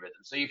circadian rhythm.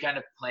 So you're kind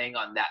of playing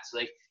on that. So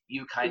like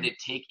you kind of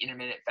take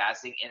intermittent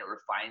fasting and it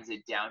refines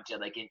it down to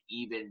like an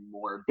even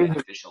more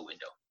beneficial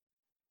window.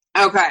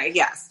 Okay.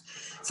 Yes.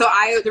 So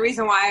the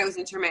reason why I was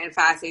intermittent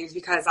fasting is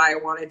because I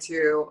wanted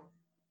to,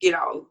 you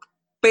know,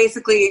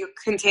 basically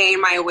contain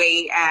my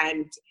weight.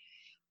 And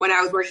when I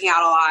was working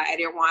out a lot, I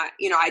didn't want,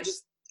 you know,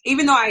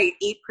 even though I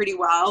eat pretty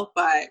well,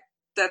 but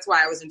that's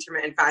why I was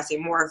intermittent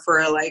fasting more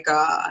for like,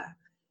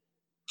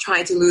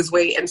 trying to lose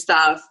weight and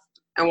stuff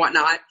and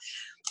whatnot.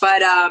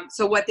 But,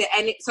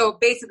 so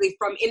basically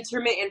from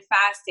intermittent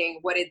fasting,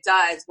 what it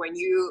does when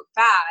you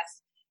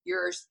fast,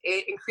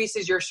 it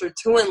increases your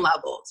sirtuin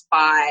levels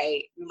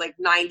by like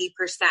 90%.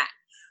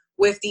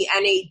 With the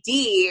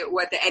NAD,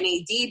 what the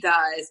NAD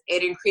does,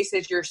 it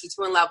increases your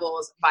sirtuin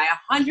levels by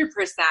 100%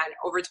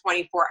 over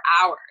 24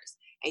 hours.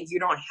 And you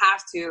don't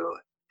have to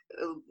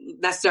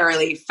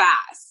necessarily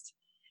fast.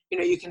 You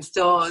know, you can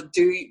still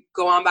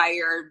go on by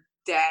your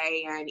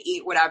day and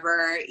eat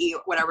whatever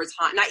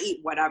time, not eat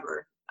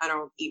whatever. I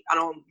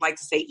don't like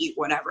to say eat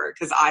whatever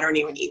because I don't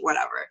even eat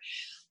whatever.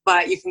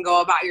 But you can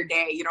go about your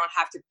day. You don't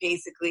have to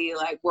basically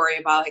like worry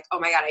about like, oh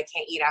my God, I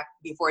can't eat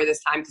before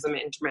this time because I'm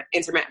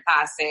intermittent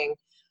fasting.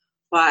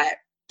 But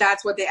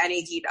that's what the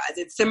NAD does.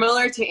 It's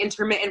similar to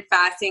intermittent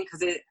fasting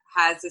because it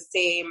has the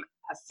same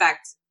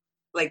effect,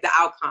 like the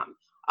outcome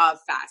of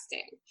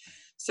fasting.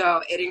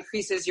 So it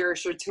increases your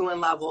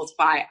sirtuin levels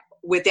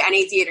with the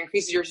NAD, it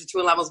increases your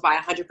sirtuin levels by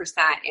 100%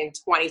 in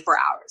 24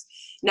 hours.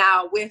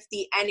 Now with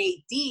the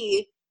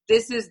NAD,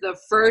 this is the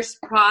first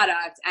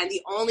product and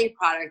the only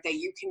product that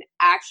you can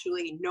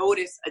actually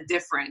notice a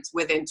difference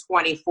within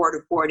 24 to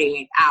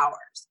 48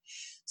 hours.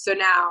 So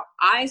now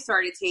I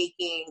started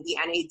taking the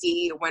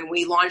NAD when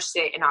we launched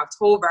it in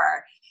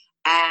October,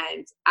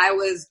 and I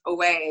was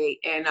away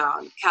in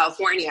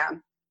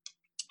California,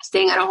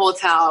 staying at a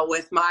hotel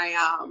with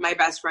my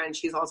best friend.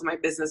 She's also my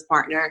business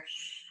partner.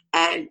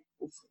 And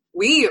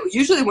we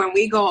usually when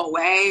we go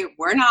away,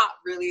 we're not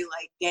really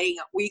like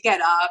we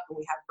get up and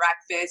we have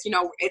breakfast. You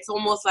know, it's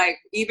almost like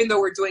even though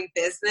we're doing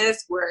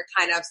business, we're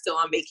kind of still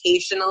on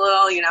vacation a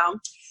little, you know.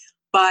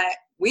 But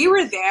we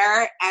were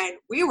there and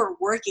we were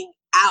working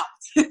out.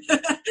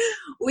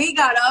 We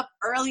got up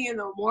early in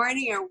the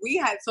morning and we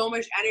had so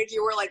much energy.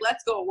 We're like,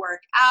 let's go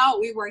work out.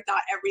 We worked out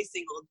every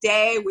single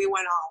day. We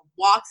went on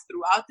walks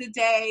throughout the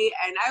day.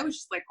 And I was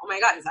just like, oh my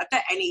God, is that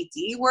the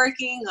NAD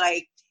working?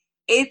 Like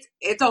it's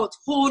a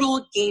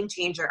total game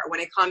changer when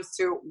it comes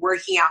to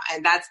working out.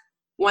 And that's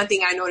one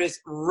thing I noticed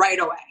right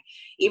away.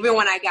 Even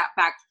when I got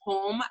back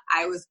home,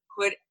 I was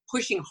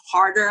pushing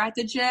harder at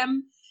the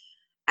gym.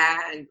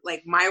 And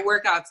like my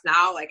workouts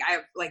now, like I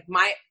have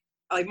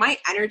my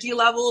energy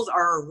levels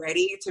are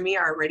already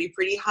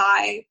pretty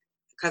high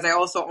because I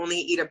also only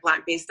eat a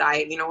plant-based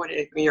diet. You know, when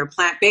you're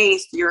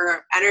plant-based,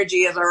 your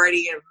energy is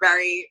already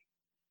very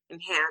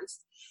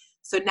enhanced.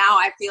 So now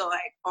I feel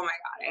like, oh my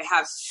God, I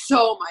have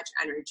so much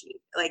energy.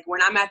 Like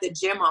when I'm at the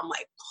gym, I'm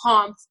like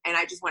pumped and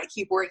I just want to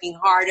keep working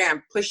harder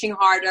and pushing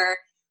harder.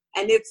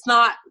 And that's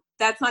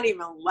not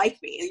even like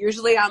me.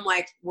 Usually I'm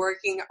like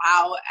working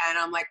out and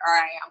I'm like, all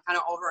right, I'm kind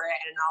of over it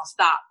and I'll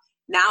stop.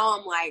 Now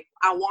I'm like,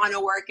 I want to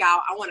work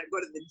out. I want to go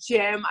to the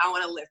gym. I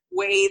want to lift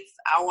weights.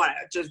 I want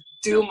to just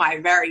do my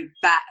very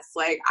best.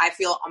 Like I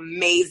feel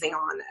amazing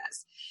on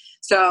this.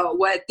 So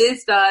what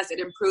this does, it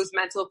improves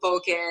mental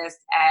focus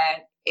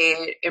and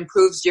it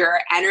improves your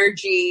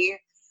energy.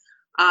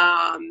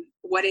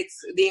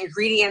 The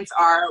ingredients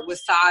are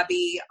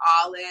wasabi,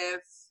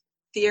 olive,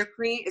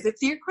 theocrine. Is it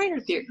theocrine or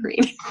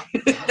theocrine?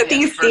 I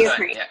think it's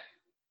theocrine.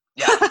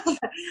 Yeah.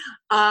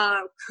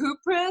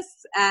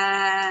 Cuprous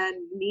and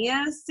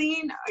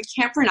niacin. I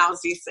can't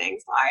pronounce these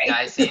things. Sorry.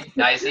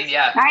 Niacin.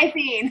 Yeah.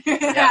 Niacin. Yeah.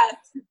 Yes.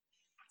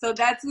 So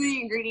that's what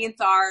the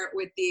ingredients are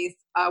with these,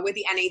 with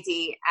the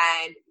NAD.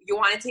 And you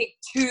want to take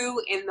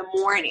 2 in the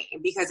morning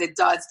because it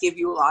does give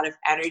you a lot of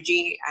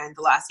energy. And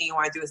the last thing you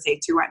want to do is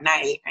take 2 at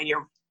night and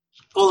you're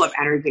full of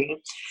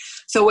energy.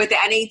 So with the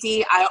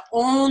NAD, I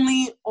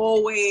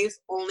always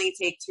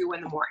take 2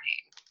 in the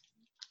morning.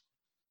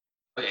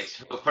 Okay,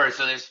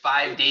 so there's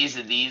 5 days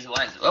of these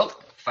ones. Oh,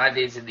 5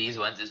 days of these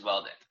ones as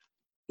well then.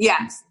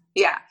 Yes.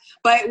 Yeah.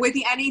 But with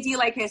the NAD,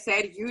 like I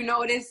said, you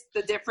notice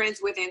the difference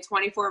within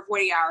 24 or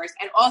 40 hours.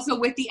 And also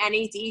with the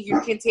NAD, you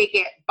can take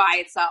it by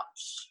itself.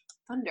 Shh,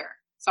 thunder.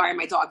 Sorry,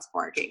 my dog's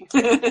barking.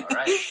 All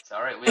right. It's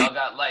all right. We all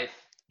got life.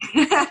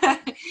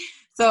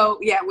 So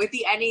yeah, with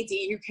the NAD,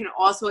 you can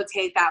also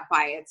take that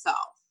by itself.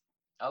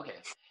 Okay.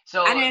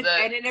 So and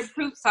it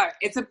improves,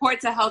 it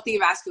supports a healthy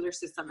vascular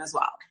system as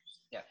well.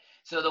 Yeah.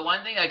 So the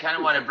one thing I kind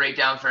of want to break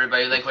down for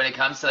everybody, like when it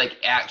comes to like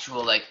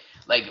actual like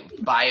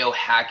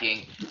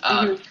biohacking,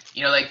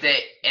 you know, like the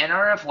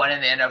NRF1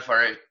 and the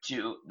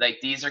NRF2, like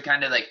these are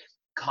kind of like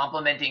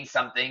complementing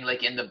something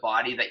like in the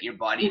body that your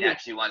body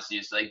actually wants to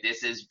do. So like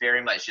this is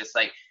very much just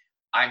like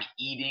I'm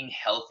eating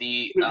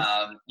healthy, you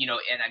know,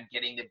 and I'm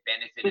getting the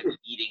benefit of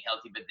eating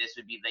healthy, but this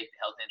would be like the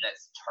health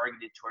that's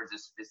targeted towards a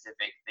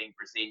specific thing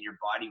per se. And your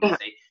body will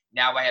say,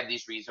 now I have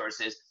these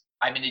resources.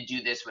 I'm going to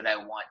do this, what I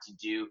want to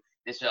do.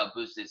 This will help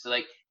boost it. So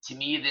like, to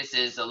me, this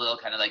is a little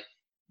kind of like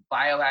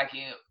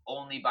biohacking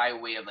only by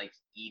way of like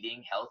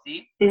eating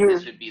healthy.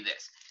 This would be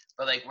this.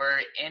 But like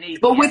where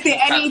NAD. But with the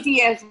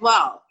NAD as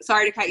well,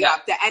 sorry to cut you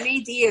off, the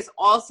NAD is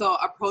also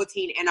a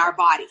protein in our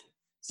body.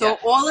 So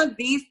all of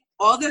these,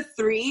 all the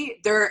three,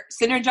 they're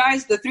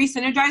synergized. The three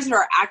synergizers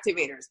are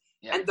activators.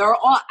 And they're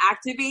all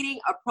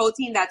activating a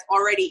protein that's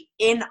already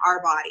in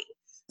our body.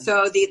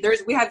 So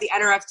we have the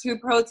NRF2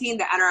 protein,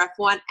 the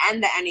NRF1,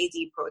 and the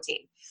NAD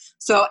protein.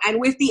 So,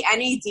 and with the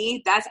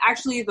NAD, that's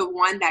actually the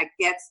one that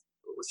gets,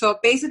 so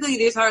basically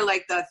these are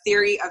like the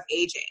theory of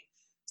aging.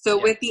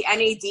 So with the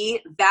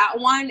NAD, that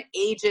one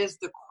ages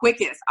the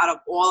quickest out of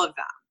all of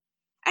them.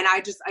 And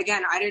I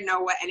didn't know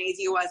what NAD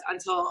was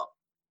until,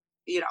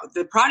 you know,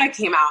 the product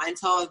came out,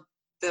 until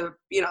the,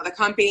 you know, the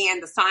company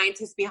and the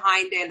scientists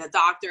behind it and the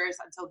doctors,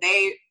 until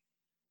they,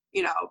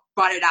 you know,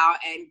 brought it out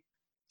and,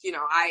 you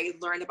know, I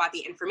learned about the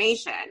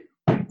information.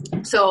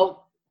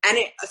 So, and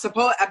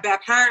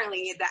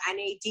apparently the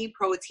NAD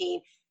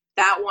protein,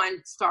 that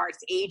one starts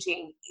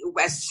aging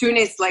as soon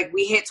as like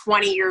we hit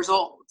 20 years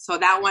old. So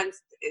that one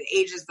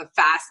ages the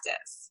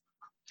fastest.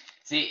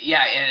 See,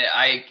 yeah, and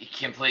I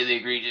completely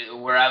agree.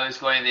 Where I was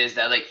going is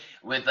that like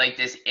with like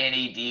this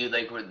NAD,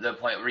 like the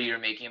point where you're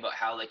making about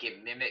how like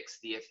it mimics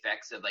the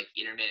effects of like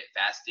intermittent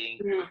fasting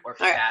or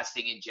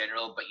fasting in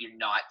general, but you're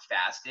not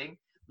fasting.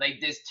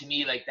 Like this, to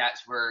me, like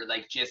that's where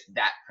like just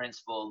that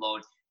principle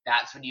alone,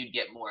 that's when you'd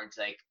get more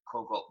into like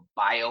quote unquote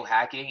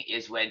biohacking,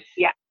 is when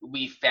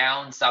we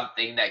found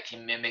something that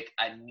can mimic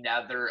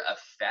another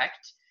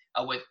effect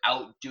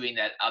without doing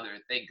that other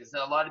thing. Because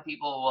a lot of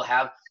people will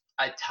have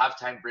a tough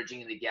time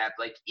bridging the gap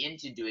like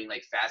into doing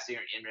like fasting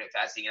or intermittent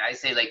fasting. And I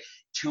say like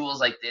tools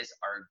like this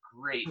are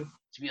great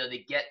to be able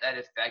to get that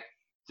effect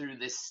through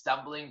this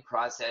stumbling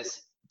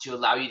process, to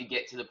allow you to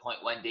get to the point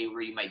one day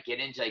where you might get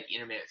into like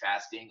intermittent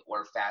fasting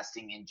or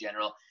fasting in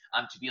general,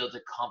 to be able to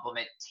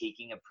complement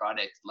taking a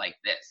product like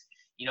this,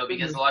 you know,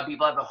 because a lot of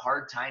people have a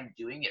hard time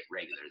doing it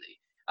regularly.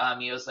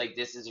 You know, it's like,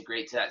 this is a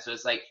great set. So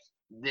it's like,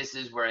 this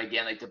is where,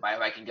 again, like the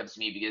biohacking comes to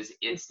me, because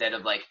instead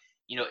of like,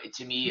 you know,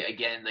 to me,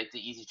 again, like the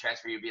easy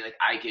transfer would be like,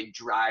 I could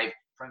drive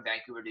from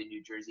Vancouver to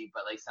New Jersey,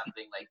 but like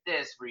something like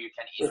this where you're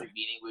kind of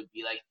intervening would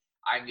be like,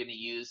 I'm going to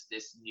use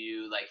this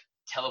new like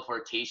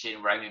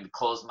teleportation where I'm going to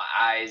close my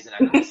eyes and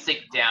I'm going to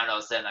sink down, all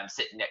of a sudden I'm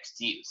sitting next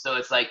to you. So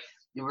it's like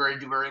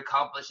we're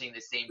accomplishing the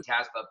same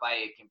task, but by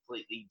a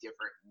completely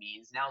different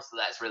means now. So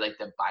that's where like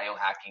the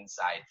biohacking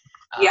side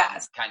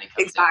kind of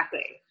comes exactly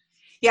in.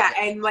 Yeah,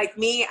 and like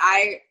me,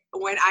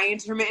 when I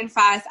intermittent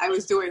fast, I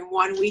was doing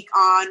 1 week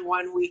on,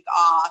 1 week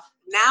off.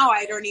 Now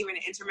I don't even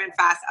intermittent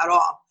fast at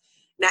all.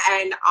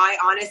 And I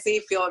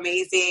honestly feel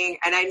amazing.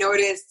 And I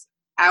noticed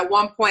at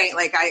one point,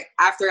 like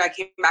after I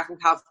came back from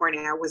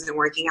California, I wasn't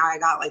working out. I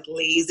got like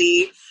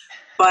lazy,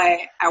 but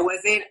I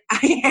wasn't,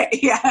 I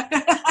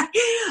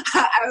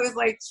was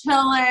like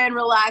chilling,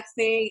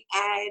 relaxing.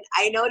 And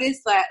I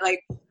noticed that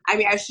like, I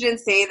mean, I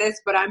shouldn't say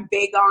this, but I'm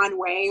big on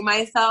weighing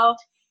myself.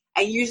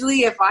 And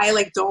usually if I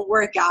like don't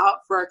work out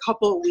for a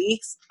couple of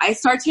weeks, I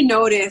start to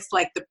notice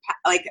like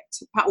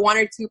 1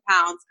 or 2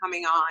 pounds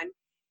coming on.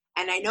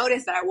 And I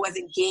noticed that I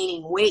wasn't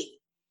gaining weight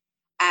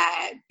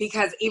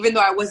because even though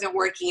I wasn't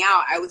working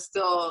out, I was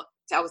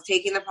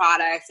taking the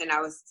products, and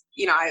I was,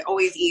 you know, I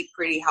always eat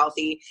pretty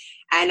healthy,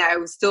 and I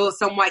was still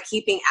somewhat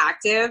keeping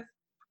active.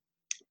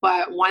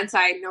 But once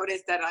I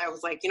noticed that, I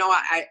was like, you know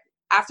what,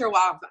 after a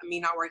while of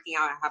me not working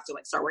out, I have to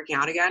like start working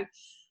out again.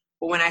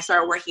 But when I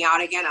started working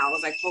out again, I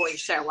was like, holy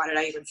shit, why did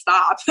I even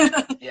stop?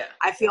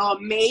 I feel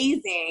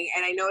amazing.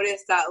 And I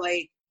noticed that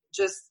like,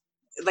 just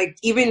like,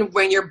 even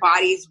when your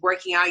body's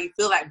working out, you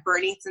feel that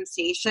burning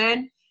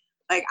sensation.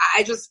 Like,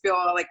 I just feel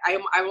like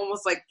I'm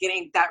almost like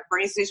getting that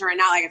burning sensation right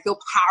now. Like, I feel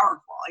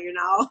powerful, you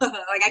know?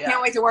 Like, I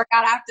can't wait to work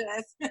out after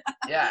this.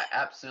 Yeah,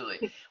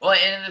 absolutely. Well,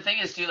 and the thing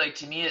is too, like,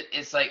 to me,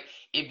 it's like,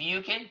 if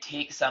you can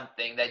take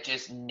something that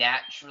just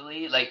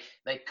naturally like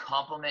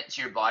complements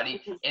your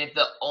body, and if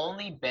the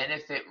only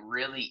benefit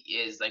really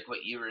is like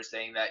what you were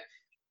saying, that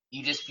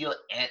you just feel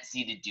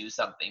antsy to do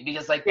something,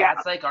 because like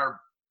that's like our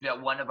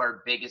one of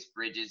our biggest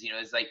bridges,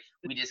 is like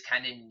we just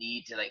kind of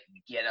need to like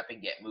get up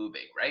and get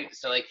moving, right?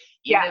 So like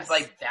even if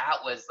like that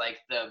was like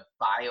the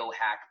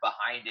biohack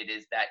behind it,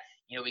 is that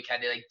we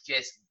kind of like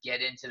just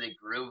get into the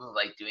groove of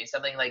like doing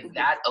something like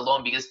that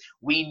alone, because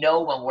we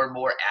know when we're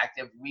more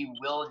active, we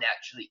will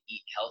naturally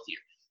eat healthier.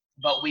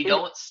 But we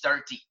don't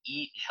start to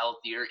eat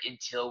healthier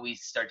until we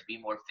start to be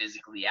more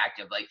physically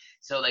active. Like,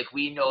 so like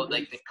we know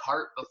like the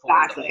cart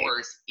before the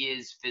horse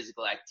is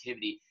physical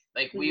activity.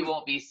 Like we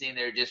won't be sitting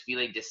there just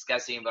feeling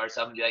disgusting about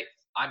ourselves and be like,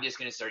 I'm just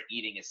going to start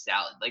eating a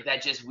salad. Like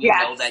that just, we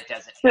know that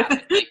doesn't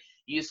happen. Like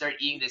you start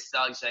eating this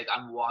salad, it's like,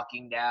 I'm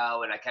walking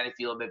now and I kind of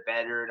feel a bit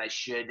better and I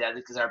should,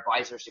 because our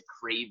body starts to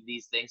crave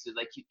these things. So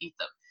like you eat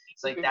them.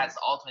 So like that's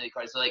ultimately the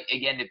card. So like,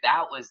 again, if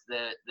that was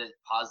the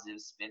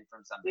positive spin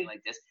from something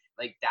like this,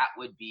 like that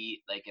would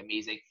be like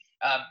amazing.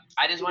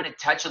 I just want to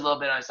touch a little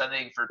bit on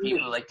something for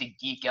people who like to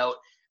geek out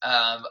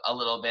a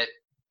little bit.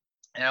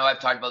 I know I've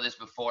talked about this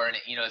before, and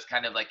it's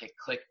kind of like a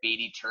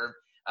clickbaity term.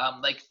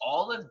 Like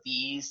all of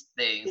these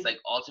things, like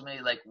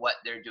ultimately, like what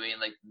they're doing,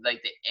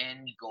 like the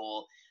end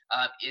goal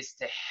is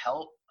to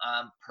help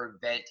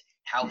prevent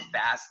how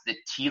fast the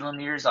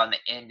telomeres on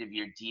the end of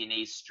your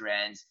DNA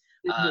strands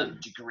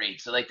degrade.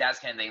 So like that's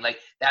kind of thing. Like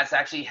that's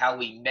actually how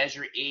we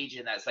measure age,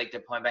 and that's like the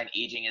point behind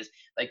aging is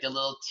like the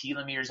little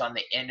telomeres on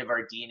the end of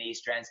our DNA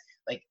strands,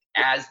 like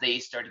as they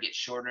start to get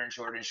shorter and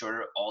shorter and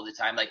shorter all the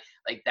time, like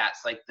that's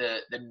like the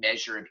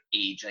measure of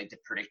age, like the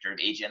predictor of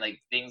age, and like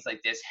things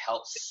like this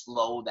help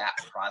slow that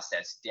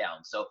process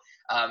down. So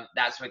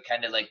that's what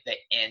kind of like the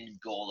end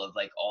goal of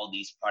like all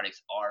these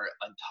products are,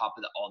 on top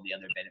of all the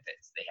other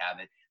benefits they have.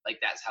 And like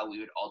that's how we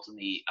would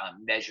ultimately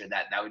measure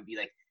that. That would be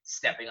like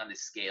stepping on the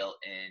scale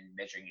and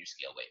measuring your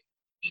scale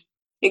weight.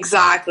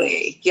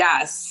 Exactly.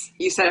 Yes,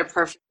 you said it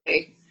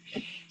perfectly.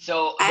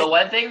 So the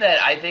one thing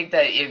that I think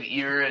that if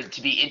you're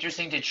to be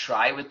interesting to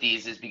try with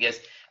these is because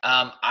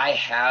I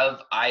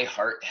have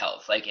iHeart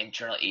Health, like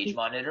internal age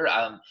monitor.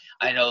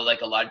 I know like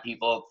a lot of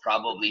people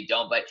probably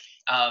don't, but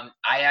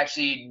I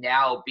actually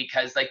now,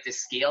 because like the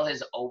scale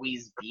has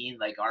always been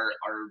like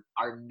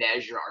our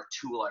measure, our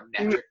tool, our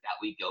metric that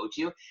we go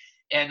to.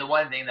 And the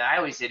one thing that I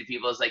always say to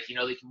people is like,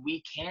 like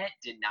we can't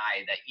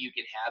deny that you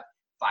can have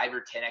 5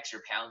 or 10 extra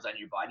pounds on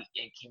your body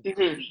and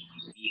completely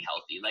be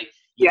healthy. Like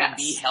you can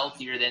be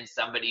healthier than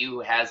somebody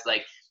who has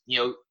like,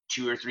 2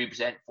 or 3%,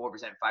 4%,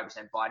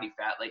 5% body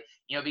fat. Like,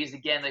 because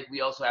again, like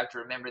we also have to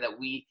remember that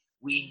we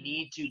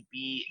need to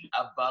be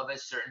above a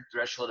certain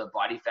threshold of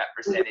body fat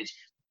percentage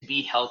to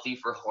be healthy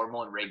for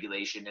hormone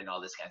regulation and all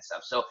this kind of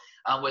stuff. So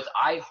with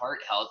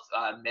iHeart Health,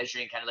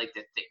 measuring kind of like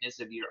the thickness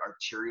of your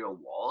arterial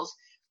walls,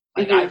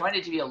 like I find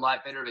it to be a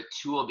lot better of a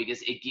tool,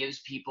 because it gives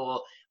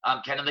people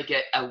kind of like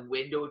a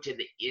window to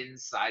the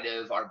inside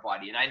of our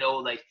body. And I know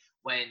like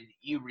when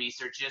you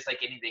research just like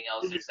anything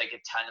else, there's like a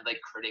ton of like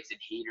critics and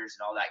haters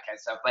and all that kind of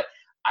stuff. But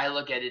I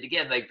look at it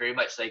again, like very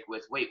much like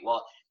with weight.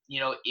 Well,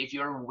 if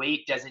your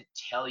weight doesn't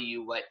tell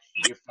you what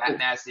your fat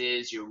mass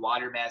is, your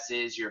water mass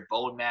is, your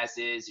bone mass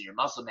is, and your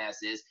muscle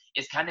mass is,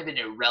 it's kind of an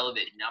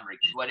irrelevant number.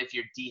 What if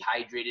you're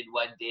dehydrated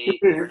one day?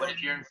 What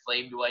if you're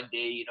inflamed one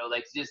day?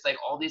 Like just like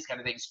all these kind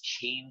of things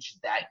change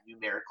that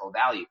numerical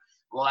value.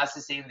 Well, that's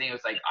the same thing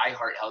with like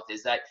iHeart Health,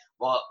 is that,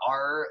 well,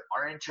 our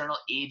internal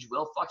age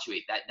will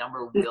fluctuate. That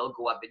number will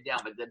go up and down.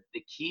 But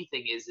the key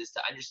thing is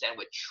to understand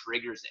what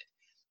triggers it.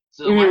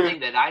 So the one thing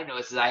that I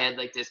noticed is I had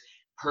like this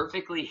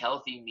perfectly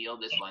healthy meal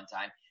this one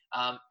time.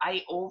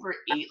 I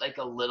overate like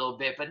a little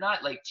bit, but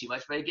not like too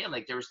much. But again,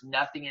 like there was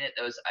nothing in it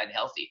that was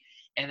unhealthy.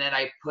 And then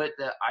I put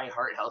the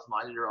iHeart Health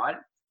monitor on,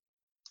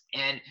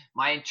 and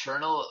my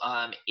internal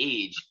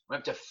age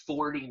went up to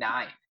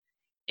 49.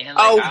 And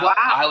like, wow.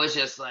 I was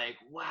just like,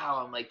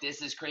 wow, I'm like,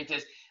 this is great.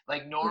 This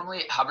like normally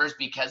it hovers,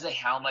 because of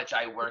how much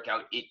I work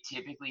out, it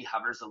typically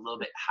hovers a little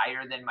bit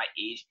higher than my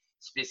age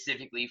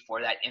specifically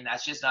for that. And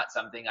that's just not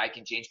something I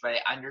can change, but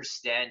I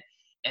understand.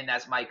 And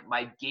that's my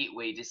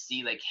gateway to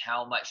see like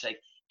how much like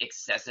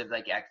excessive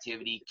like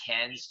activity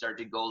can start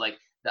to go like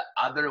the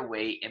other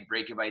way and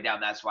break your body down.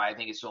 That's why I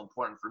think it's so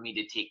important for me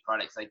to take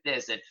products like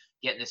this and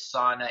get in the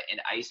sauna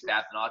and ice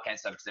bath and all kinds of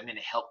stuff, because I'm going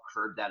to help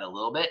curb that a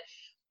little bit.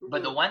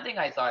 But the one thing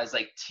I thought is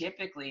like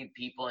typically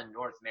people in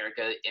North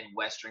America, in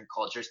Western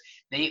cultures,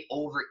 they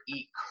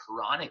overeat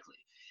chronically.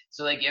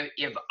 So like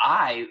if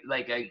I,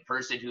 like a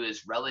person who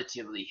is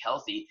relatively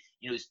healthy,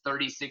 who's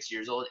 36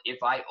 years old,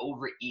 if I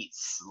overeat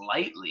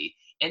slightly,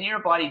 and your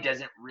body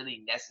doesn't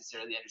really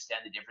necessarily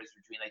understand the difference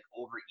between like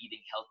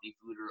overeating healthy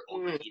food or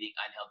overeating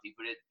unhealthy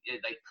food,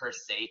 it like per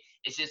se,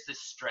 it's just the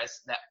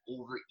stress that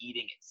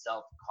overeating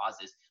itself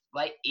causes.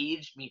 Like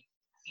aged me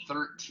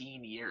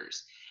 13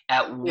 years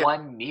at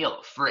one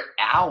meal for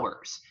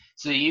hours.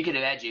 So you can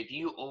imagine if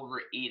you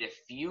overeat a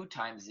few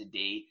times a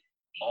day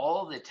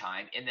all the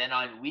time, and then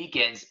on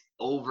weekends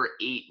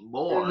overeat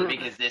more,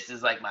 because this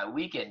is like my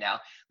weekend now,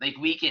 like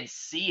we can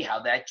see how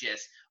that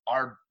just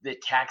the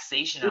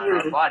taxation on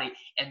our body,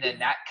 and then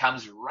that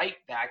comes right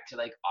back to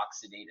like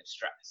oxidative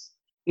stress.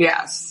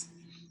 Yes.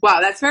 Wow,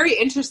 that's very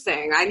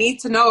interesting. I need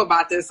to know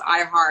about this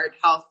iHeart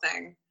Health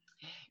thing.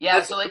 Yeah,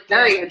 That's so like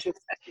very interesting.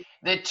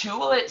 the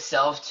tool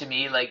itself to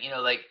me, like,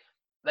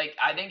 like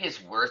I think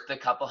it's worth a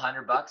couple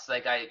 $100.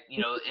 Like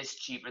it's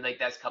cheaper. Like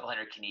that's a couple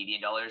hundred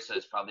Canadian dollars, so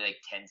it's probably like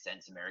 10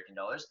 cents American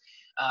dollars.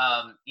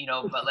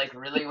 But like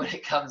really what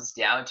it comes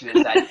down to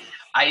is that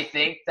I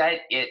think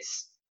that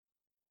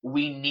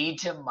we need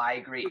to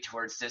migrate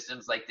towards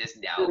systems like this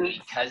now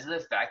because of the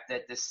fact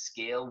that the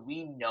scale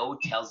we know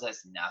tells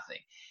us nothing.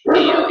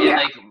 And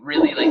like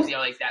really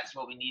like that's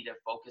what we need to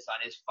focus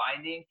on is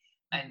finding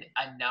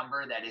a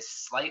number that is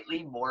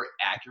slightly more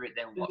accurate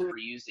than what we're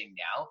using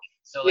now.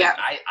 So like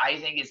I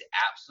think is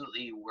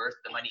absolutely worth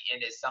the money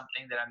and is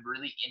something that I'm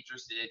really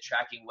interested in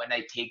tracking when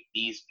I take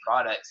these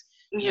products.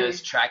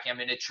 It's tracking. I'm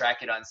going to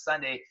track it on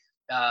Sunday.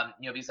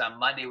 Because on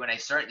Monday when I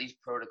start these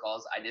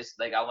protocols,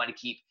 I want to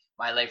keep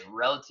my life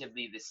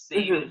relatively the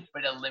same,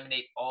 but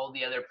eliminate all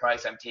the other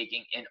products I'm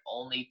taking and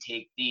only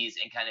take these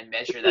and kind of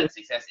measure that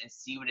success and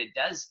see what it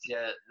does to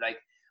like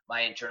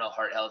my internal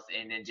heart health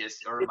and then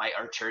or my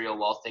arterial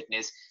wall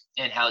thickness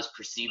and how it's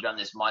perceived on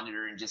this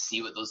monitor and just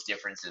see what those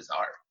differences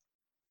are.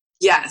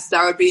 Yes,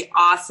 that would be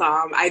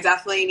awesome. I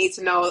definitely need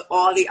to know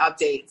all the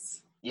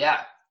updates.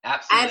 Yeah,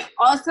 absolutely. And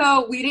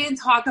also, we didn't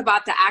talk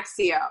about the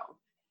Axio.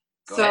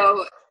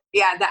 Go ahead.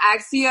 Yeah, the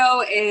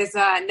Axio is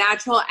a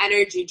natural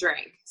energy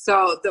drink.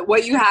 So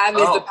what you have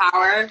is the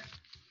power,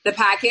 the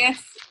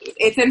packets.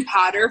 It's in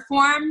powder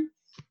form.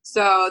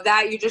 So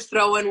that you just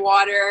throw in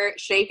water,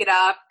 shake it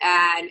up,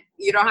 and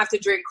you don't have to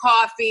drink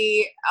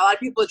coffee. A lot of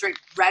people drink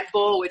Red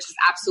Bull, which is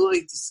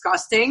absolutely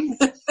disgusting.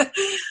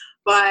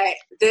 But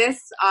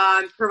this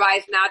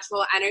provides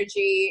natural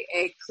energy.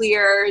 It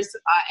clears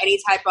any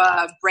type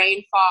of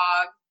brain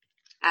fog,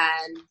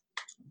 and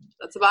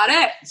that's about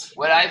it.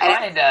 What I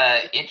find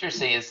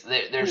interesting is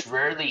that there's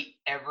rarely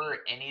ever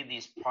any of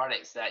these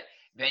products that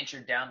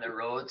venture down the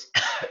roads.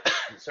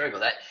 Sorry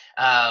about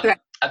that.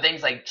 Of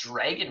things like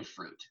dragon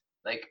fruit.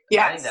 Like,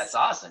 I think that's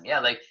awesome.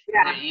 Yeah, like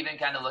they're even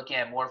kind of looking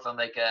at more from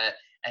like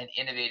an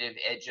innovative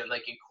edge of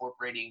like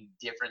incorporating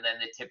different than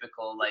the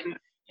typical like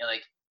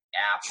like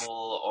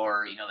apple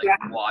or like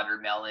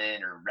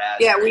watermelon or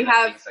raspberry. Yeah, we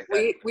have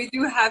like we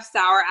do have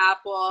sour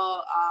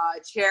apple,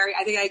 cherry.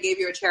 I think I gave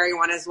you a cherry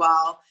one as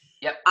well.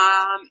 Yep.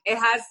 It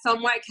has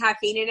somewhat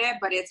caffeine in it,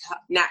 but it's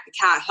not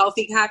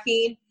healthy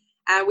caffeine.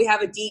 And we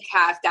have a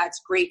decaf that's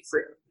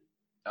grapefruit.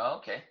 Oh,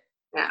 okay.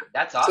 Yeah,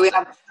 that's awesome.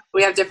 So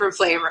we have different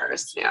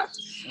flavors. Yeah.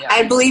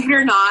 And believe it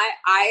or not,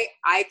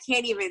 I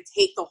can't even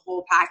take the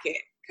whole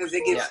packet because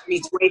it gives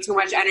me way too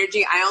much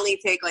energy. I only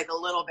take like a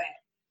little bit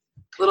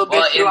throughout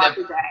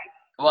the day.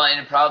 Well,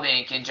 and probably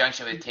in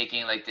conjunction with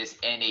taking like this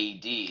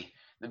NAD.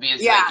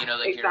 Because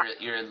exactly.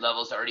 your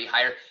levels are already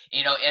higher,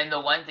 and the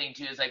one thing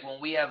too is like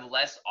when we have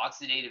less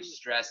oxidative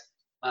stress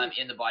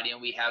in the body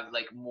and we have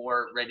like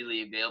more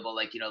readily available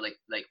like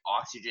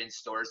oxygen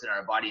stores in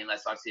our body and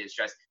less oxidative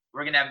stress,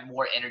 we're gonna have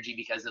more energy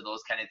because of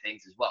those kind of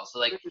things as well. So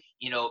like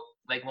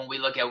like when we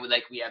look at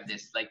like we have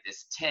this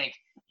tank,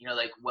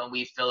 like when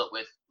we fill it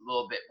with a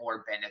little bit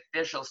more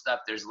beneficial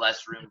stuff, there's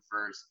less room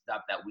for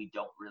stuff that we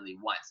don't really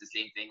want. It's the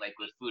same thing like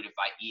with food. If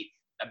I eat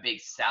a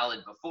big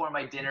salad before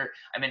my dinner,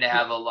 I'm going to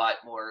have a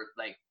lot more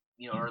like,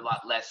 or a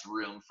lot less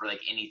room for like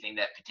anything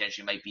that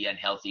potentially might be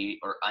unhealthy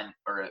or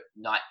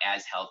not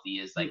as healthy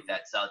as like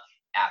that salad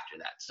after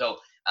that. So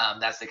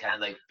that's the kind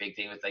of like big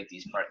thing with like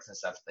these products and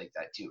stuff like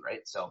that too,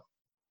 right? So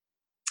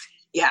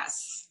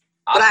yes.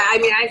 Awesome.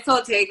 But I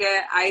still take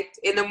it.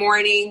 In the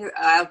morning,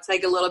 I'll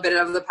take a little bit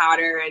of the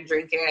powder and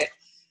drink it.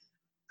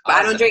 But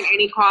awesome. I don't drink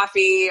any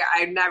coffee.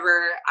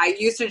 I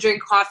used to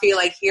drink coffee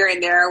like here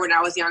and there when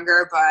I was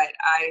younger, but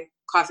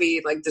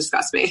coffee like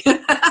disgusts me.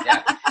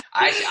 Yeah,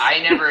 I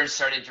never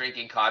started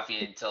drinking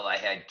coffee until I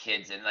had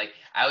kids, and like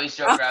I always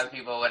joke around with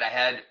people when I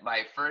had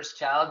my first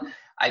child,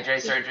 I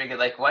started drinking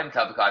like 1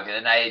 cup of coffee,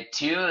 then I had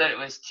 2, then it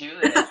was 2,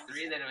 then it was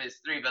 3, then it was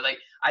 3. But like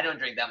I don't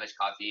drink that much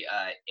coffee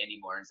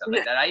anymore and stuff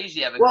like that. I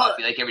usually have a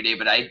coffee like every day,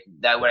 but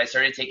when I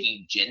started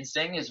taking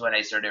ginseng is when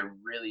I started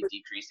really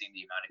decreasing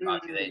the amount of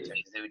coffee that I took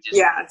because it would just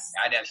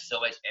I'd have so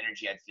much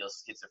energy I'd feel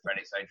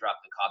schizophrenic, so I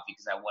dropped the coffee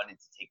because I wanted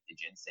to take the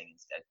ginseng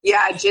instead.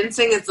 Yeah,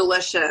 ginseng is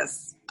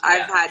delicious.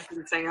 I've had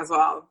ginseng as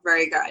well.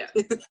 Very good.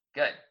 Yeah.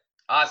 Good.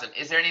 Awesome.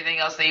 Is there anything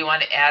else that you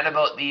want to add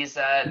about these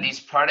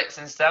products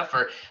and stuff,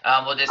 or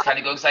we'll just kind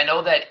of go? Because I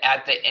know that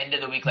at the end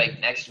of the week, like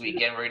next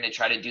weekend, we're going to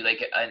try to do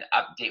like an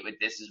update with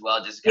this as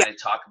well, just kind of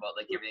talk about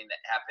like everything that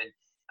happened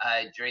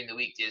during the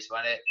week. Do you just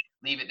want to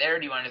leave it there? Or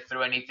do you want to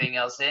throw anything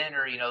else in,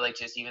 or like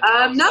just even?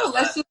 No,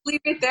 let's just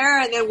leave it there,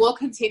 and then we'll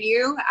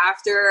continue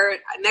after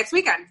next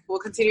weekend. We'll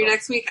continue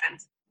next weekend.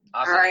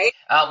 Awesome. All right.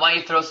 Why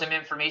don't you throw some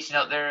information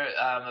out there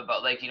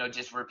about like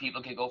just where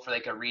people can go for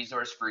like a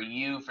resource for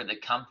you, for the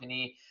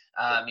company.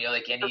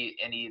 Like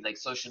any like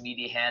social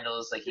media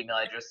handles, like email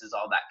addresses,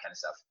 all that kind of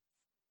stuff.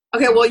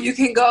 Okay, well, you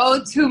can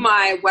go to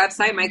my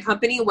website. My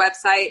company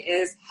website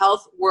is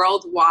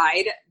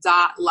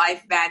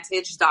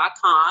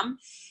healthworldwide.lifevantage.com.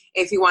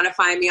 If you want to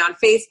find me on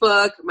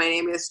Facebook, my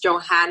name is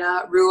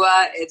Johanna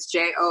Rua. It's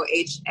Johanna.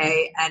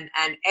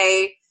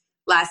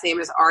 Last name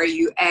is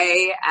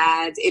RUA.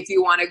 And if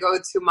you want to go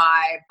to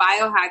my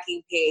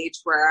biohacking page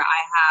where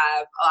I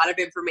have a lot of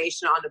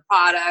information on the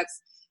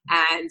products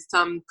and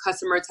some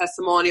customer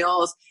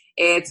testimonials,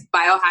 it's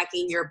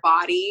Biohacking Your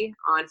Body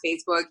on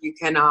Facebook. You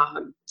can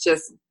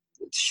just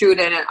shoot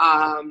in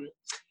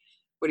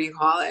what do you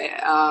call it?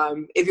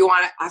 If you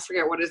want to, I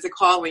forget, what is it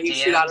called when you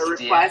shoot out a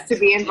request to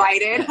be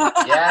invited?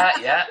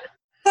 Yeah.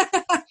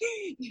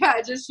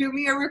 Yeah, just shoot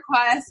me a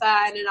request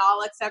and then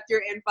I'll accept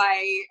your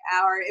invite.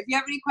 Or if you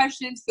have any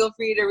questions, feel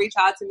free to reach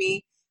out to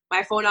me.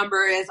 My phone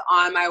number is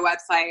on my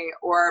website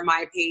or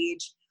my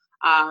page.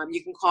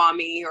 You can call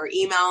me or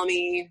email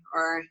me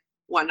or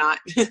whatnot.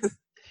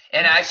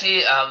 And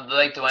actually,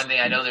 like the one thing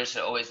I know, there's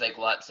always like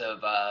lots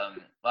of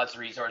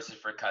resources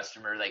for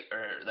customer, like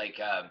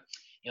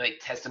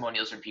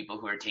testimonials from people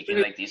who are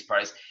taking like these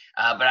products.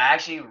 But I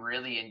actually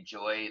really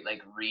enjoy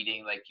like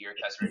reading like your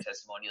customer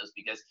testimonials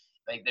because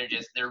like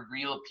they're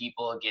real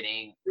people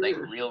getting like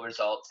real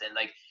results and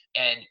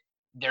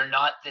they're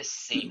not the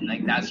same.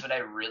 Like that's what I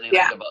really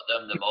like about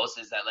them the most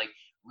is that like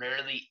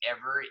rarely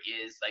ever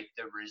is like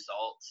the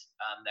result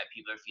that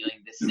people are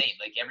feeling the same.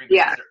 Like everybody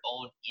has their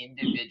own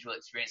individual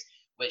experience,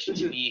 which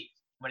to me,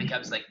 when it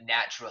comes to like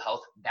natural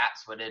health,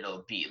 that's what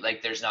it'll be.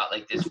 Like there's not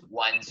like this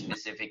one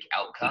specific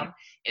outcome.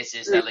 It's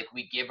just that like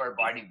we give our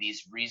body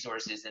these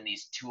resources and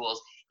these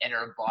tools and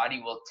our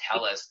body will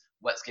tell us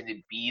what's going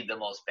to be the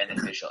most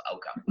beneficial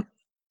outcome.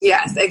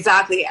 Yes,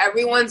 exactly.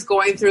 Everyone's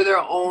going through their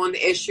own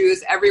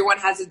issues. Everyone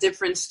has a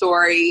different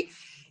story.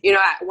 You know,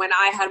 when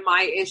I had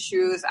my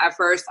issues at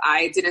first,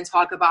 I didn't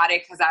talk about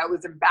it because I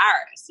was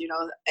embarrassed. You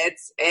know,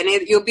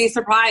 you'll be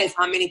surprised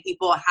how many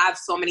people have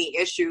so many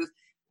issues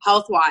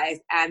health-wise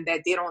and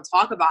that they don't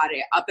talk about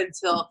it up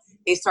until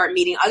they start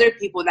meeting other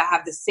people that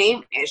have the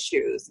same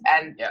issues.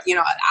 And, you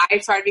know, I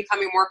started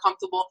becoming more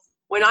comfortable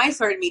when I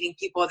started meeting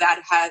people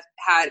that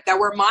that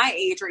were my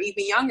age or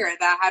even younger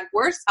that had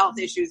worse health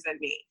issues than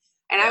me.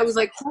 And I was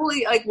like,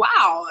 holy, like,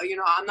 wow, you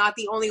know, I'm not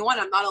the only one.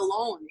 I'm not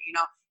alone. You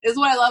know, this is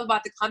what I love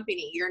about the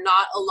company. You're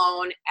not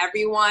alone.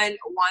 Everyone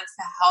wants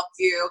to help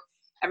you.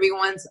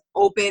 Everyone's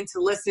open to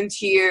listen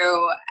to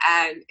you.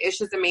 And it's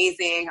just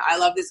amazing. I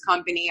love this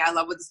company. I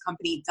love what this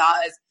company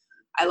does.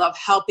 I love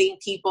helping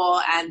people.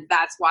 And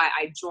that's why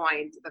I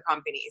joined the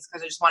companies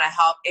because I just want to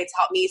help. It's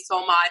helped me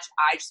so much.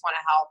 I just want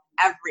to help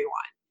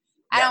everyone.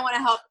 And I want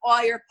to help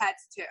all your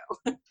pets too.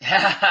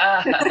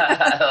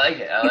 I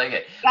like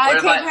it. Gotta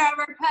take care of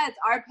our pets.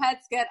 Our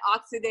pets get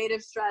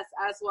oxidative stress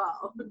as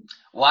well.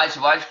 Watch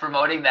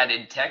promoting that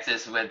in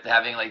Texas with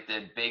having like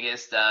the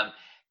biggest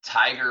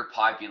tiger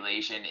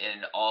population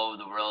in all of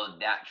the world,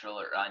 natural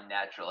or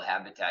unnatural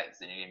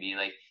habitats, and you're gonna be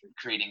like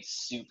creating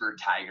super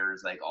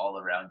tigers like all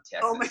around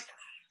Texas. Oh my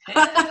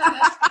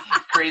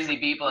Crazy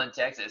people in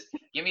Texas.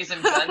 Give me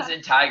some guns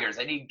and tigers.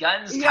 I need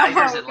guns,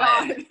 tigers, and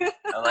land.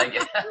 I like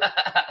it.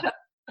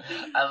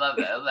 I love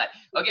that.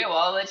 Okay, well,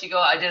 I'll let you go.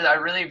 I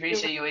really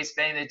appreciate you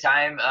spending the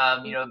time,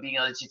 being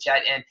able to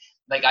chat. And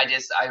like,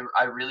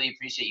 I really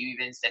appreciate you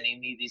even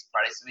sending me these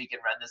products so we can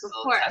run this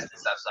little test and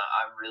stuff. So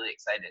I'm really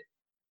excited.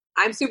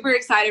 I'm super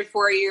excited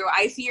for you.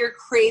 I see your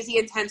crazy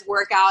intense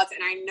workouts,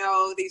 and I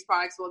know these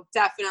products will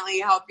definitely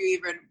help you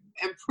even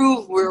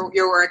improve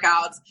your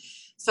workouts.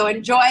 So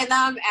enjoy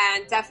them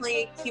and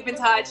definitely keep in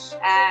touch,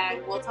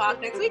 and we'll talk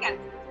next weekend.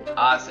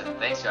 Awesome.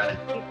 Thanks, Joanna.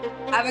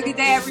 Have a good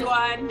day,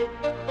 everyone.